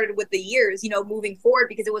 started with the years, moving forward,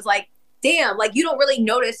 because it was like, damn, like, you don't really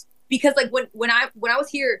notice, because like when I was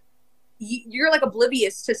here, you're like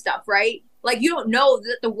oblivious to stuff, right? Like, you don't know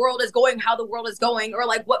that the world is going how the world is going, or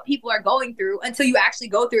like what people are going through, until you actually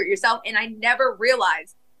go through it yourself. And I never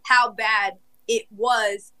realized how bad it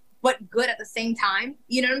was, but good at the same time.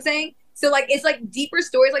 You know what I'm saying? So like, it's like deeper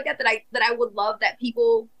stories like that I would love that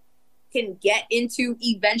people can get into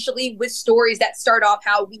eventually, with stories that start off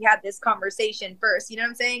how we had this conversation first. You know what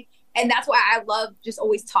I'm saying? And that's why I love just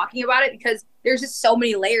always talking about it, because there's just so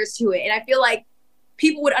many layers to it. And I feel like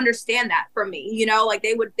people would understand that from me, like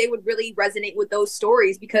they would really resonate with those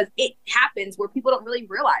stories, because it happens where people don't really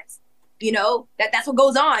realize, that's what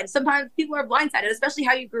goes on. Sometimes people are blindsided, especially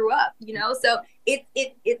how you grew up, so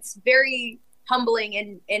it's very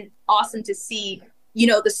humbling and awesome to see,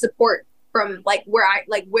 the support from where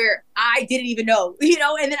I didn't even know,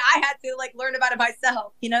 and then I had to learn about it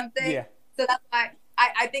myself, you know what I'm saying? Yeah. So that's why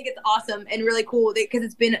I think it's awesome and really cool, because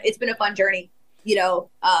it's been a fun journey,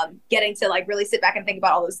 getting to really sit back and think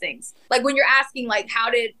about all those things. Like when you're asking how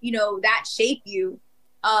did, that shape you?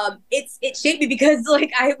 It shaped me because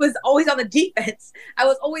I was always on the defense. I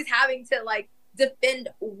was always having to defend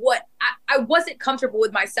what I wasn't comfortable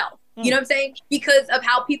with myself. You know what I'm saying? Because of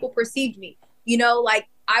how people perceived me,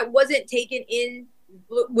 I wasn't taken in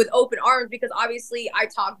with open arms, because obviously I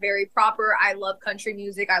talk very proper. I love country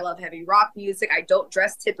music. I love heavy rock music. I don't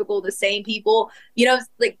dress typical the same people, to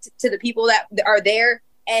the people that are there.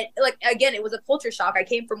 And again, it was a culture shock. I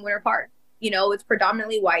came from Winter Park, it's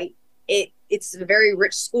predominantly white. It's a very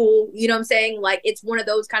rich school. You know what I'm saying? It's one of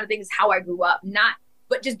those kind of things, how I grew up,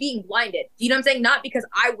 but just being blinded. You know what I'm saying? Not because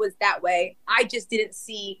I was that way. I just didn't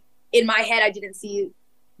see in my head. I didn't see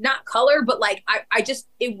not color, but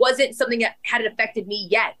it wasn't something that had affected me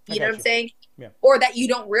yet. You know what I'm saying? Yeah. Or that you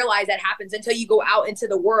don't realize that happens until you go out into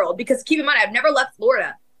the world. Because keep in mind, I've never left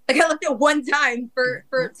Florida. I left it one time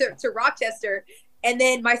to Rochester. And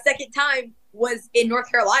then my second time was in North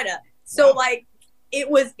Carolina. So it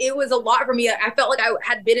was a lot for me. I felt like I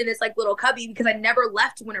had been in this little cubby, because I never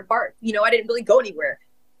left Winter Park. I didn't really go anywhere.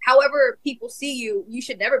 However people see you, you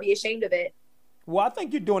should never be ashamed of it. Well, I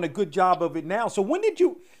think you're doing a good job of it now. So when did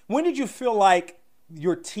you feel like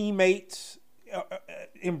your teammates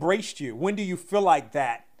embraced you? When do you feel like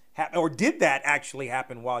that or did that actually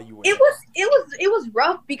happen while you were? It was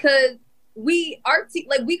rough, because our team,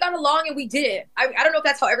 like, we got along and we didn't. I don't know if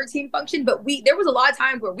that's how every team functioned, but there was a lot of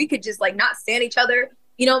times where we could just like not stand each other.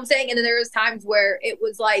 You know what I'm saying? And then there was times where it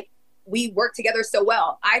was like we worked together so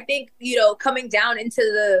well. I think, coming down into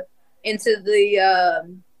the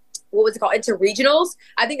what was it called? Into regionals.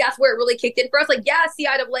 I think that's where it really kicked in for us. Like, yeah,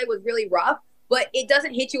 CIAA was really rough, but it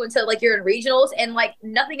doesn't hit you until like you're in regionals and like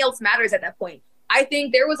nothing else matters at that point. I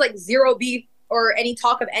think there was like zero beef or any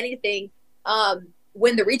talk of anything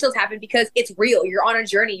when the regionals happened because it's real. You're on a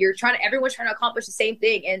journey. Everyone's trying to accomplish the same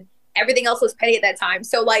thing, and everything else was petty at that time.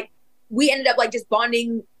 So like we ended up like just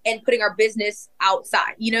bonding and putting our business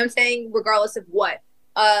outside. You know what I'm saying? Regardless of what.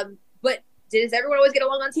 But does everyone always get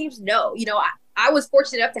along on teams? No. I was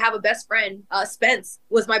fortunate enough to have a best friend. Spence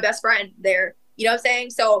was my best friend there. You know what I'm saying?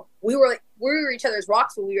 So we were each other's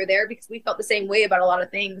rocks when we were there because we felt the same way about a lot of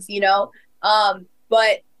things,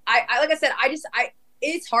 But I like I said,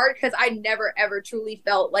 it's hard because I never ever truly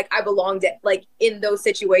felt like I belonged like in those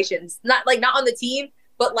situations. Not on the team,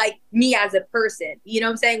 but like me as a person. You know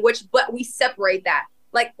what I'm saying? But we separate that.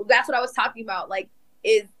 Like that's what I was talking about. Like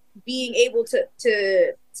is being able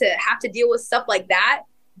to have to deal with stuff like that.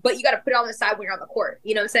 But you got to put it on the side when you're on the court.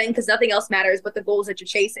 You know what I'm saying? Because nothing else matters but the goals that you're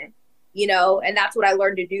chasing. And that's what I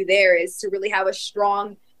learned to do there is to really have a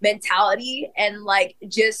strong mentality and like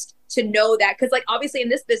just to know that. Because like obviously in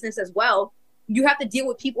this business as well, you have to deal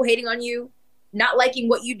with people hating on you, not liking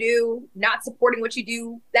what you do, not supporting what you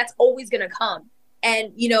do. That's always going to come.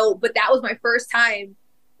 And, but that was my first time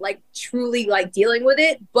like truly like dealing with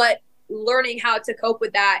it. But learning how to cope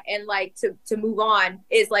with that and like to move on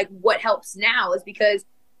is like what helps now is because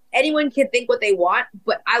anyone can think what they want,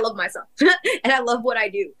 but I love myself and I love what I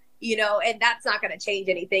do, and that's not going to change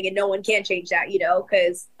anything. And no one can change that,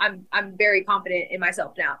 because I'm very confident in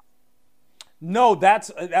myself now. No,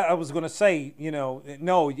 I was going to say,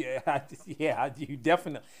 no, yeah, you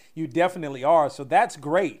definitely are. So that's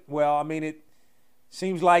great. Well, I mean, it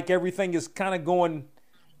seems like everything is kind of going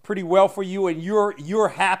pretty well for you and you're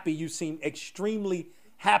happy. You seem extremely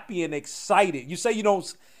happy and excited. You say you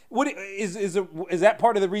don't, what is that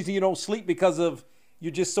part of the reason you don't sleep because of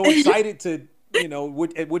you're just so excited to,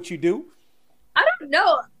 what you do? I don't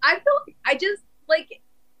know. I feel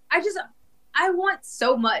I want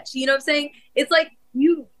so much, you know what I'm saying? It's like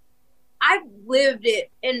I've lived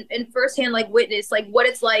it and firsthand, like witness like what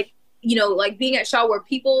it's like, like being at Shaw where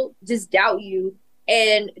people just doubt you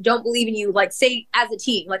and don't believe in you, like say as a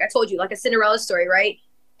team, like I told you, like a Cinderella story, right?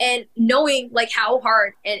 And knowing like how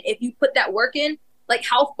hard and if you put that work in, like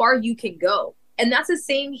how far you can go. And that's the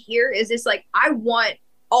same here is just like, I want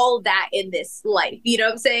all that in this life. You know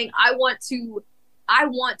what I'm saying? I want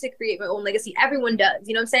to create my own legacy. Everyone does,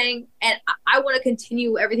 you know what I'm saying? And I want to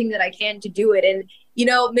continue everything that I can to do it. And,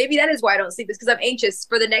 maybe that is why I don't sleep is because I'm anxious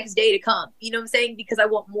for the next day to come. You know what I'm saying? Because I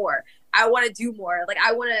want more. I want to do more. Like,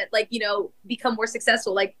 I want to, become more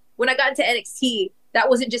successful. Like, when I got into NXT, that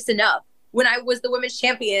wasn't just enough. When I was the women's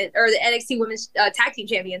champion or the NXT women's tag team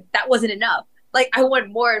champion, that wasn't enough. Like, I want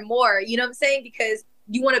more and more. You know what I'm saying? Because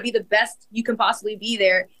you want to be the best you can possibly be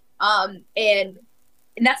there. And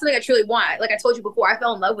that's something I truly want. Like I told you before, I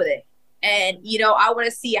fell in love with it. And, I want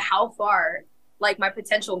to see how far, like, my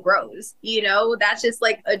potential grows. That's just,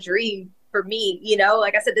 like, a dream for me.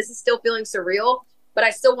 Like I said, this is still feeling surreal, but I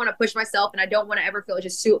still want to push myself, and I don't want to ever feel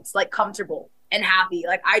just too, like, comfortable and happy.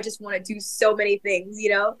 Like, I just want to do so many things,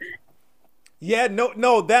 Yeah,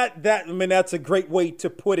 no, that's a great way to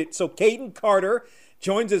put it. So Caden Carter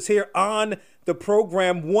joins us here on the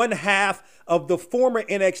program, one half of the former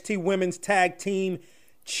NXT Women's Tag Team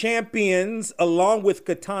Champions, along with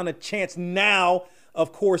Katana Chance, now,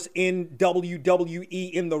 of course, in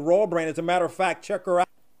WWE in the Raw brand. As a matter of fact, check her out.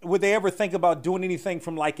 Would they ever think about doing anything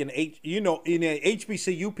from like in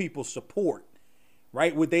HBCU people support,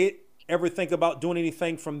 right? Would they ever think about doing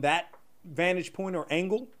anything from that vantage point or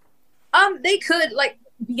angle? They could. Like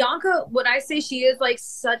Bianca, would I say she is like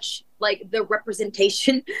such like the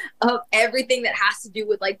representation of everything that has to do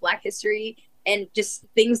with like Black history and just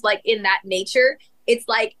things like in that nature. It's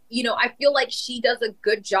like, I feel like she does a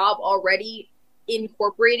good job already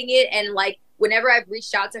incorporating it. And like, whenever I've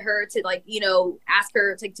reached out to her to like, ask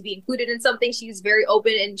her to be included in something, she's very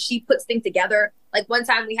open and she puts things together. Like one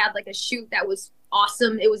time we had like a shoot that was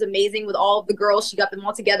awesome. It was amazing with all of the girls. She got them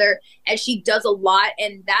all together and she does a lot.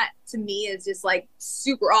 And that to me is just like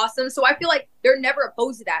super awesome. So I feel like they're never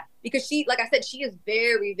opposed to that because she, like I said, she is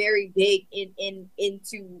very, very big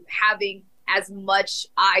into having as much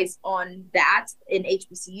eyes on that in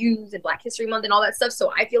HBCUs and Black History Month and all that stuff.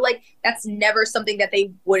 So I feel like that's never something that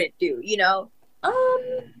they wouldn't do,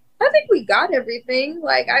 I think we got everything.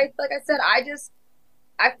 Like I said, I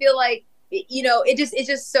feel like it's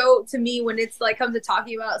just so, to me, when it's like comes to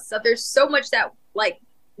talking about stuff, there's so much that like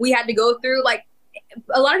we had to go through. Like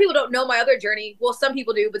a lot of people don't know my other journey. Well, some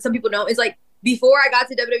people do, but some people don't. It's like before I got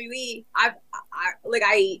to WWE, I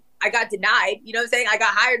got denied. You know what I'm saying? I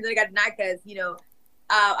got hired and then I got denied because,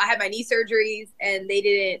 I had my knee surgeries and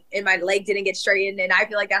my leg didn't get straightened. And I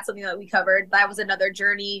feel like that's something that we covered. That was another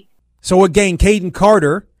journey. So again, Caden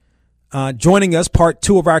Carter joining us, part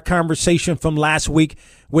 2 of our conversation from last week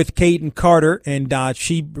with Caden Carter. And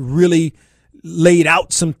she really laid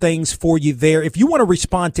out some things for you there. If you want to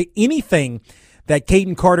respond to anything that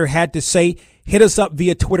Caden Carter had to say, hit us up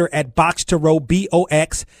via Twitter at BOXTOROW,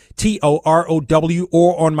 BOXTOROW,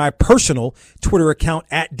 or on my personal Twitter account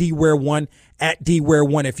at DWare1, at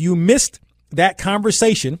DWare1. If you missed that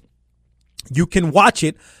conversation, you can watch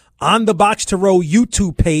it on the Box to Row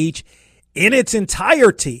YouTube page in its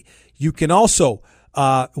entirety. You can also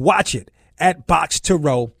watch it at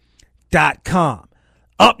BOXTOROW.com.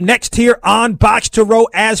 Up next here on Box to Row,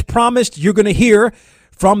 as promised, you're going to hear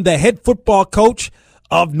from the head football coach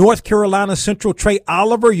of North Carolina Central, Trey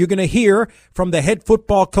Oliver. You're going to hear from the head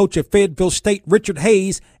football coach of Fayetteville State, Richard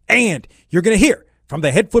Hayes. And you're going to hear from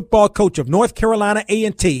the head football coach of North Carolina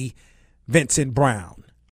A&T, Vincent Brown.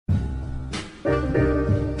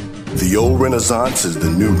 The old Renaissance is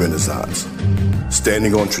the new Renaissance,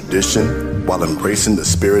 standing on tradition while embracing the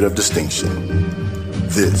spirit of distinction.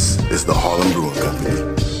 This is the Harlem Brewing Company.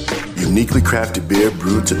 Uniquely crafted beer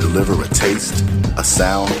brewed to deliver a taste, a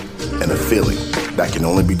sound, and a feeling that can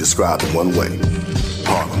only be described in one way,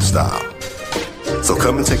 Harlem style. So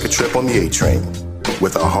come and take a trip on the A train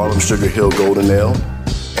with our Harlem Sugar Hill Golden Ale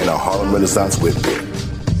and our Harlem Renaissance Wit Beer,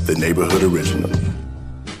 the neighborhood original.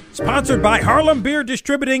 Sponsored by Harlem Beer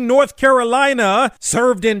Distributing North Carolina,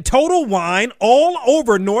 served in Total Wine all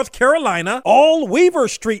over North Carolina, all Weaver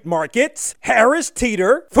Street markets, Harris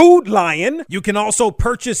Teeter, Food Lion. You can also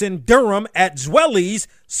purchase in Durham at Zwelly's,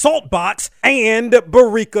 Saltbox, and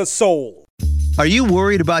Barrica Soul. Are you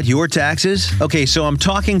worried about your taxes? Okay, so I'm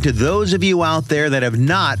talking to those of you out there that have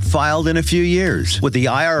not filed in a few years with the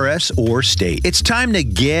IRS or state. It's time to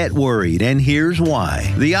get worried, and here's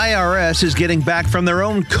why. The IRS is getting back from their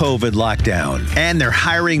own COVID lockdown, and they're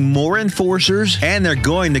hiring more enforcers, and they're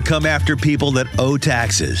going to come after people that owe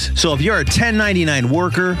taxes. So if you're a 1099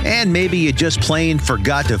 worker, and maybe you just plain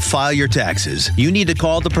forgot to file your taxes, you need to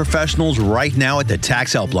call the professionals right now at the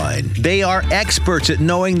Tax Helpline. They are experts at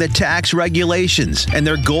knowing the tax regulations, and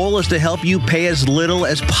their goal is to help you pay as little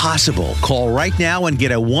as possible. Call right now and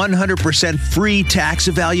get a 100% free tax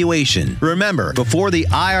evaluation. Remember, before the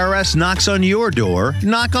IRS knocks on your door,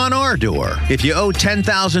 knock on our door. If you owe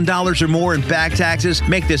 $10,000 or more in back taxes,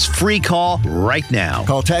 make this free call right now.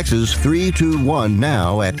 Call Taxes 321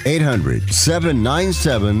 now at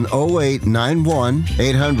 800-797-0891.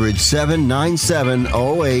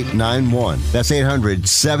 800-797-0891. That's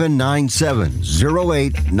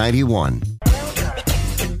 800-797-0891.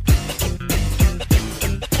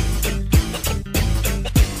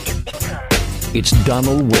 It's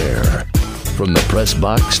Donald Ware from the press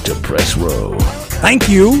box to press row. Thank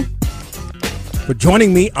you for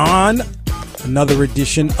joining me on another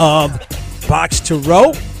edition of Box to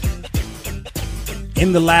Row.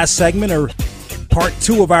 In the last segment, or part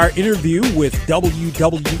 2 of our interview with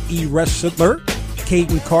WWE wrestler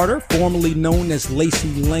Caden Carter, formerly known as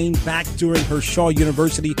Lacey Lane, back during her Shaw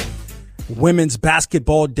University women's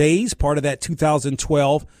basketball days, part of that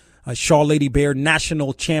 2012 Shaw Lady Bear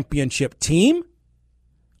National Championship team.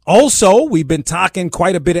 Also, we've been talking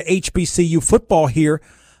quite a bit of HBCU football here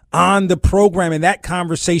on the program, and that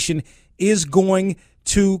conversation is going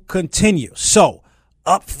to continue. So,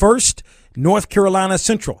 up first, North Carolina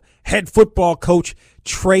Central head football coach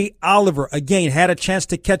Trey Oliver. Again, had a chance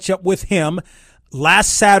to catch up with him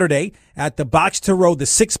last Saturday at the Box to Row, the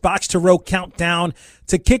 6 Box to Row countdown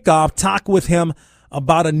to kickoff. Talk with him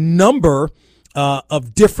about a number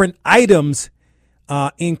of different items,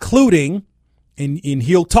 including, and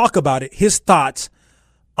he'll talk about it, his thoughts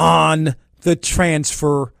on the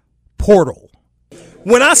transfer portal.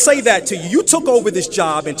 When I say that to you, you took over this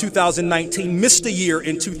job in 2019, missed a year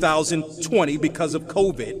in 2020 because of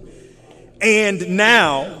COVID, and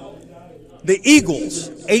now the Eagles,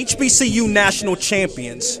 HBCU national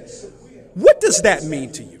champions. What does that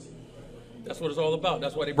mean to you? That's what it's all about.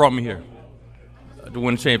 That's why they brought me here, to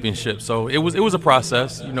win a championship. So it was a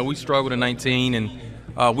process. You know, we struggled in 19, and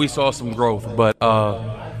we saw some growth. But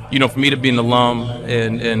you know, for me to be an alum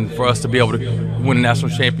and for us to be able to win a national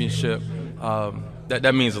championship,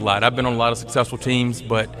 that means a lot. I've been on a lot of successful teams,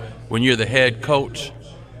 but when you're the head coach,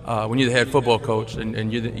 when you're the head football coach,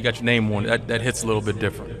 and you got your name on it, that hits a little bit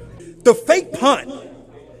different. The fake punt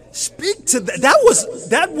Speak to that.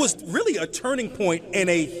 That was really a turning point and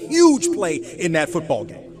a huge play in that football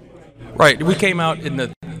game. Right. We came out in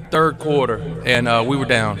the third quarter, and we were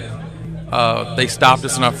down. They stopped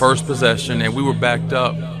us in our first possession, and we were backed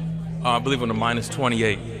up, I believe, on the minus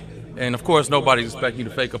 28. And, of course, nobody's expecting you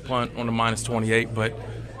to fake a punt on the minus 28, but,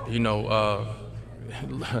 you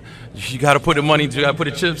got to put the money, you got to put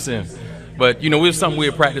the chips in. But, it was something we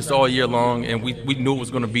had practiced all year long, and we knew it was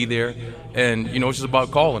going to be there. And, it's just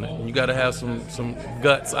about calling it. You got to have some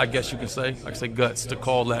guts, I guess you can say. I say guts to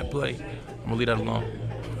call that play. I'm going to leave that alone.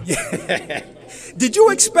 Yeah. Did you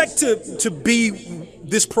expect to be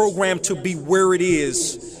this program to be where it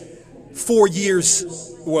is 4 years?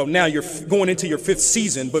 Well, now you're going into your fifth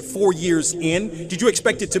season, but 4 years in, did you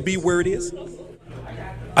expect it to be where it is?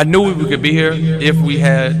 I knew we could be here if we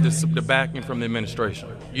had the backing from the administration.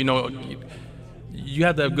 You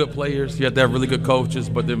have to have good players, you have to have really good coaches,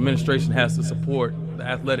 but the administration has to support the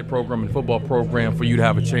athletic program and football program for you to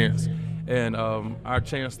have a chance. And our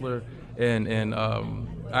chancellor and our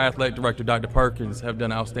athletic director, Dr. Perkins, have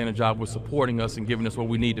done an outstanding job with supporting us and giving us what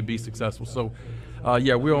we need to be successful. So,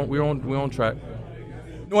 we're on track.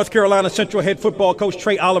 North Carolina Central head football coach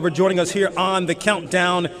Trey Oliver joining us here on the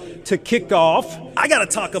countdown to kickoff. I got to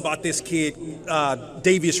talk about this kid,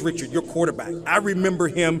 Davius Richard, your quarterback. I remember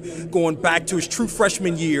him going back to his true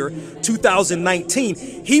freshman year, 2019.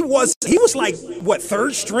 He was like, what,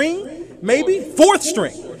 third string, maybe? Fourth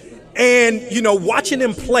string. And, watching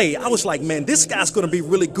him play, I was like, man, this guy's going to be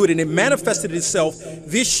really good. And it manifested itself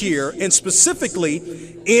this year, and specifically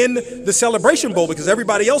in the Celebration Bowl, because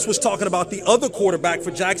everybody else was talking about the other quarterback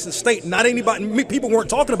for Jackson State. People weren't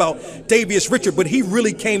talking about Davius Richard, but he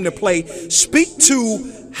really came to play. Speak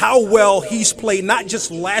to how well he's played, not just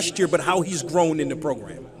last year, but how he's grown in the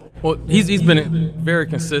program. Well, he's been very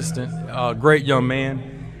consistent, great young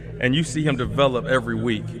man. And you see him develop every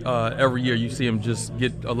week. Every year you see him just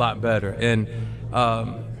get a lot better. And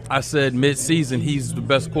I said mid-season he's the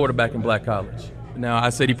best quarterback in Black College. Now, I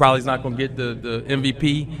said he probably is not going to get the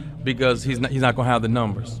MVP because he's not going to have the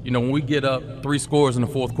numbers. When we get up 3 scores in the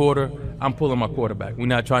fourth quarter, I'm pulling my quarterback. We're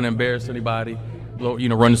not trying to embarrass anybody,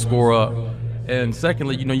 run the score up. And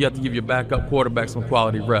secondly, you have to give your backup quarterback some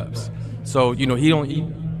quality reps. So, he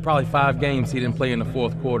probably 5 games he didn't play in the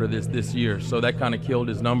fourth quarter this year, so that kind of killed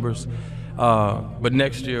his numbers. But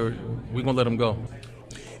next year, we're going to let him go.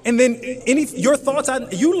 And then your thoughts?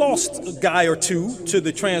 You lost a guy or two to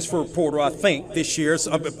the transfer portal, I think, this year.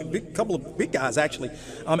 So a couple of big guys, actually,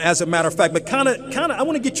 as a matter of fact. But kind of, I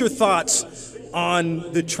want to get your thoughts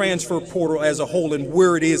on the transfer portal as a whole and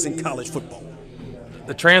where it is in college football.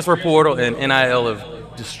 The transfer portal and NIL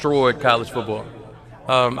have destroyed college football.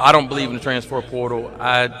 I don't believe in the transfer portal.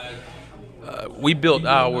 We built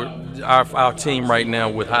our team right now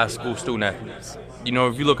with high school student athletes.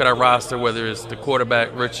 If you look at our roster, whether it's the quarterback,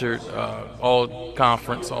 Richard, all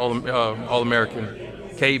conference, all American,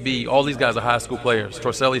 KB, all these guys are high school players.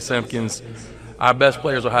 Torselli Simpkins, our best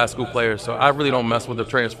players are high school players. So I really don't mess with the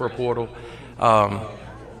transfer portal. A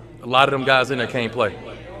lot of them guys in there can't play.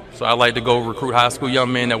 So I like to go recruit high school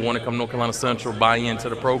young men that want to come to North Carolina Central, buy into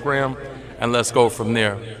the program, and let's go from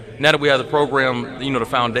there. Now that we have the program, the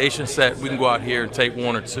foundation set, we can go out here and take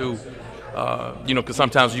 1 or 2. Because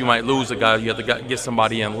sometimes you might lose a guy, you have to get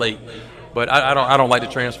somebody in late. But I don't like the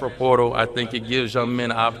transfer portal. I think it gives young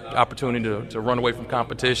men an opportunity to run away from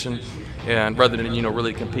competition, and rather than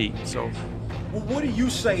really compete. So. Well, what do you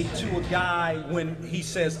say to a guy when he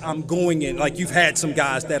says, I'm going in? Like, you've had some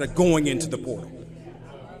guys that are going into the portal.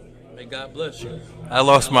 May God bless you. I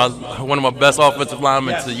lost one of my best offensive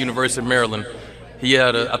linemen to the University of Maryland. He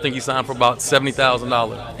had I think he signed for about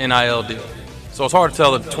 $70,000 NIL deal. So it's hard to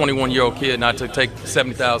tell a 21-year-old kid not to take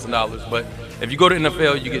 $70,000. But if you go to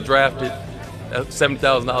NFL, you get drafted.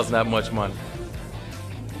 $70,000 is not much money.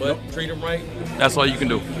 But treat him right. That's all you can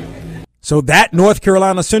do. So that North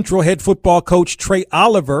Carolina Central head football coach Trey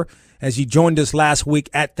Oliver, as he joined us last week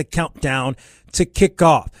at the countdown to kick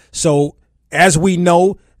off. So as we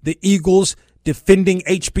know, the Eagles defending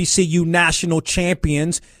HBCU national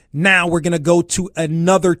champions. Now we're going to go to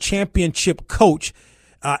another championship coach.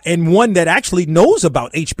 And one that actually knows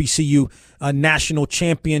about HBCU national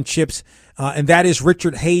championships, and that is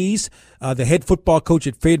Richard Hayes, the head football coach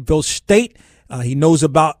at Fayetteville State. He knows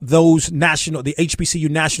about the HBCU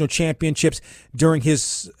national championships during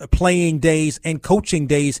his playing days and coaching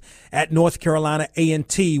days at North Carolina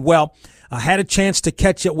A&T. Well, I had a chance to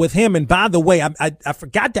catch up with him, and by the way, I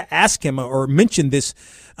forgot to ask him or mention this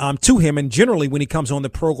to him, and generally when he comes on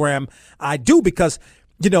the program, I do, because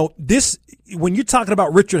this, when you're talking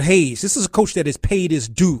about Richard Hayes, this is a coach that has paid his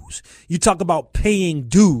dues. You talk about paying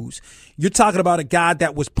dues. You're talking about a guy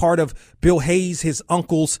that was part of Bill Hayes, his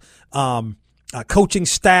uncle's coaching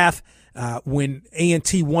staff when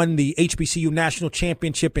A&T won the HBCU national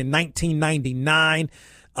championship in 1999.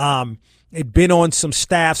 Had been on some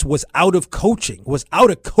staffs, was out of coaching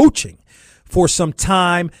for some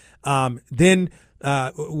time. Then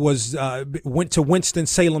went to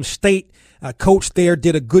Winston-Salem State, coached there,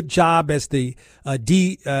 did a good job as the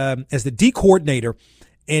D coordinator,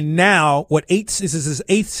 and now this is his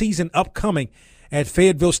 8th season upcoming at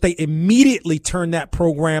Fayetteville State. Immediately turned that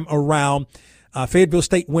program around. Fayetteville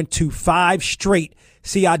State went to 5 straight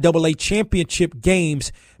CIAA championship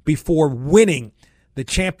games before winning the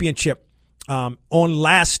championship on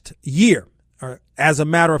last year, as a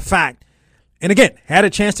matter of fact. And again, had a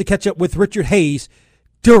chance to catch up with Richard Hayes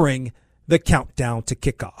during the countdown to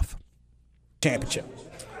kickoff. Championship.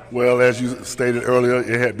 Well, as you stated earlier,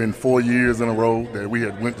 it had been 4 years in a row that we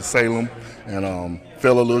had went to Salem and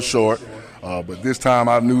fell a little short. But this time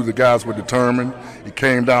I knew the guys were determined. It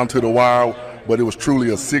came down to the wire, but it was truly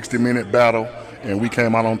a 60-minute battle, and we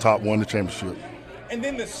came out on top, won the championship. And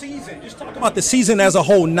then the season, just talk about the season as a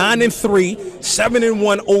whole, 9-3,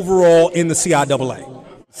 7-1 overall in the CIAA.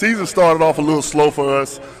 Season started off a little slow for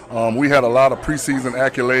us. We had a lot of preseason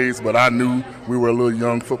accolades, but I knew we were a little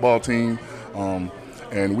young football team,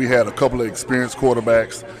 and we had a couple of experienced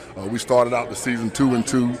quarterbacks. We started out the season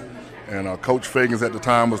 2-2, and Coach Fagans at the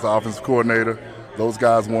time was the offensive coordinator. Those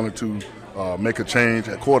guys wanted to make a change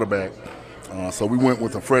at quarterback, so we went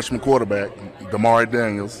with a freshman quarterback, Damari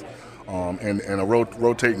Daniels, and a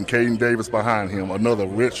rotating Caden Davis behind him, another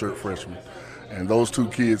redshirt freshman. And those two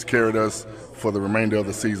kids carried us for the remainder of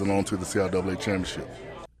the season on to the CIAA championship.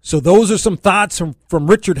 So those are some thoughts from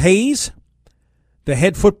Richard Hayes, the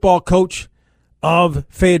head football coach of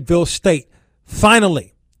Fayetteville State.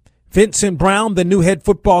 Finally, Vincent Brown, the new head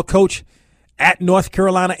football coach at North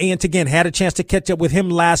Carolina A&T. Again, had a chance to catch up with him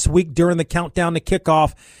last week during the countdown to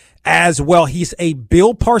kickoff as well. He's a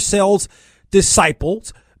Bill Parcells disciple.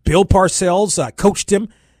 Bill Parcells coached him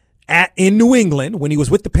in New England when he was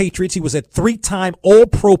with the Patriots. He was a 3-time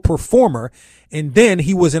All-Pro performer, and then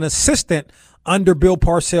he was an assistant under Bill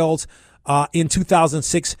Parcells in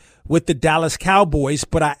 2006 with the Dallas Cowboys.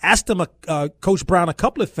 But I asked him, Coach Brown, a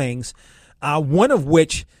couple of things, one of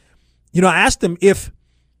which, I asked him if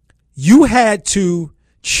you had to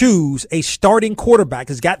choose a starting quarterback.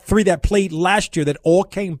 He's got 3 that played last year that all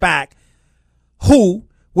came back. Who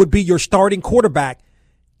would be your starting quarterback?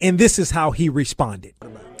 And this is how he responded.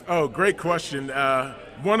 Oh, great question.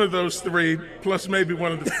 One of those 3, plus maybe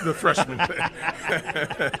one of the freshmen.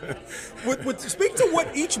 Speak to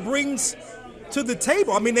what each brings to the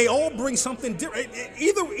table. I mean, they all bring something different.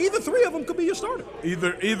 Either 3 of them could be your starter.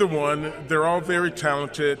 Either one. They're all very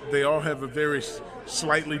talented. They all have a very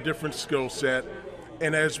slightly different skill set.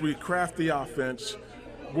 And as we craft the offense,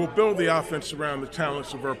 we'll build the offense around the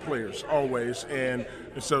talents of our players always. And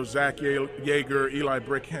so Zach Yeager, Eli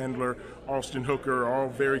Brickhandler, Austin Hooker are all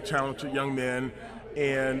very talented young men.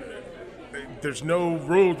 And there's no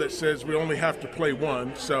rule that says we only have to play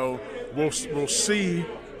one. So we'll see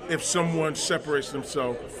if someone separates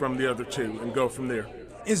themselves from the other 2 and go from there.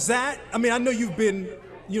 Is that, I mean, I know you've been,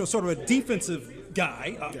 sort of a defensive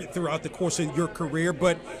guy throughout the course of your career,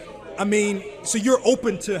 but I mean, so you're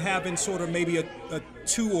open to having sort of maybe a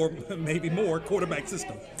 2 or maybe more quarterback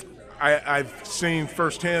system? I've seen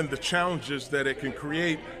firsthand the challenges that it can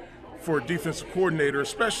create for a defensive coordinator,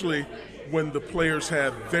 especially when the players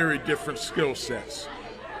have very different skill sets.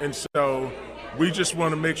 And so we just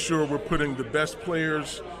want to make sure we're putting the best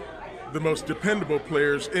players, the most dependable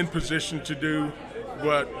players, in position to do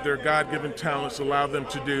what their God-given talents allow them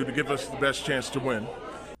to do to give us the best chance to win.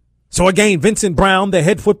 So again, Vincent Brown, the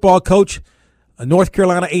head football coach, North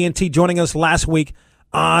Carolina A&T, joining us last week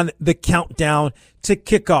on the countdown to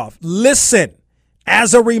kickoff. Listen,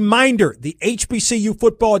 as a reminder, the HBCU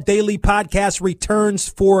Football Daily Podcast returns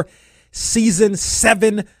for Season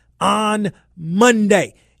 7 on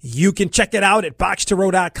Monday. You can check it out at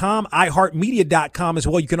BOXTOROW.com, iHeartMedia.com as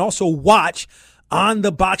well. You can also watch on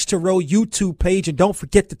the Box to Row YouTube page. And don't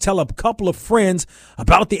forget to tell a couple of friends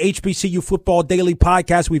about the HBCU Football Daily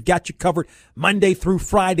Podcast. We've got you covered Monday through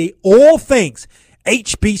Friday, all things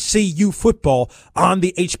HBCU football on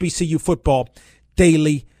the HBCU Football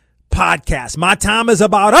Daily Podcast. My time is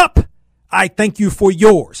about up. I thank you for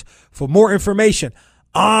yours. For more information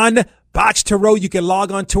on Box to Row, you can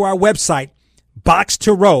log on to our website,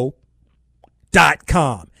 BOXTOROW.com.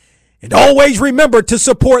 And always remember to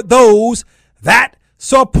support those that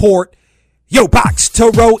support you. Box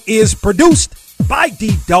to Row is produced by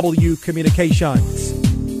DW Communications.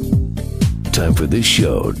 Time for this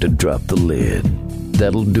show to drop the lid.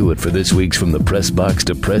 That'll do it for this week's From the Press Box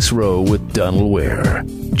to Press Row with Donald Ware.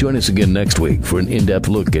 Join us again next week for an in-depth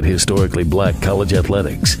look at historically black college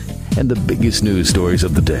athletics and the biggest news stories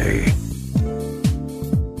of the day.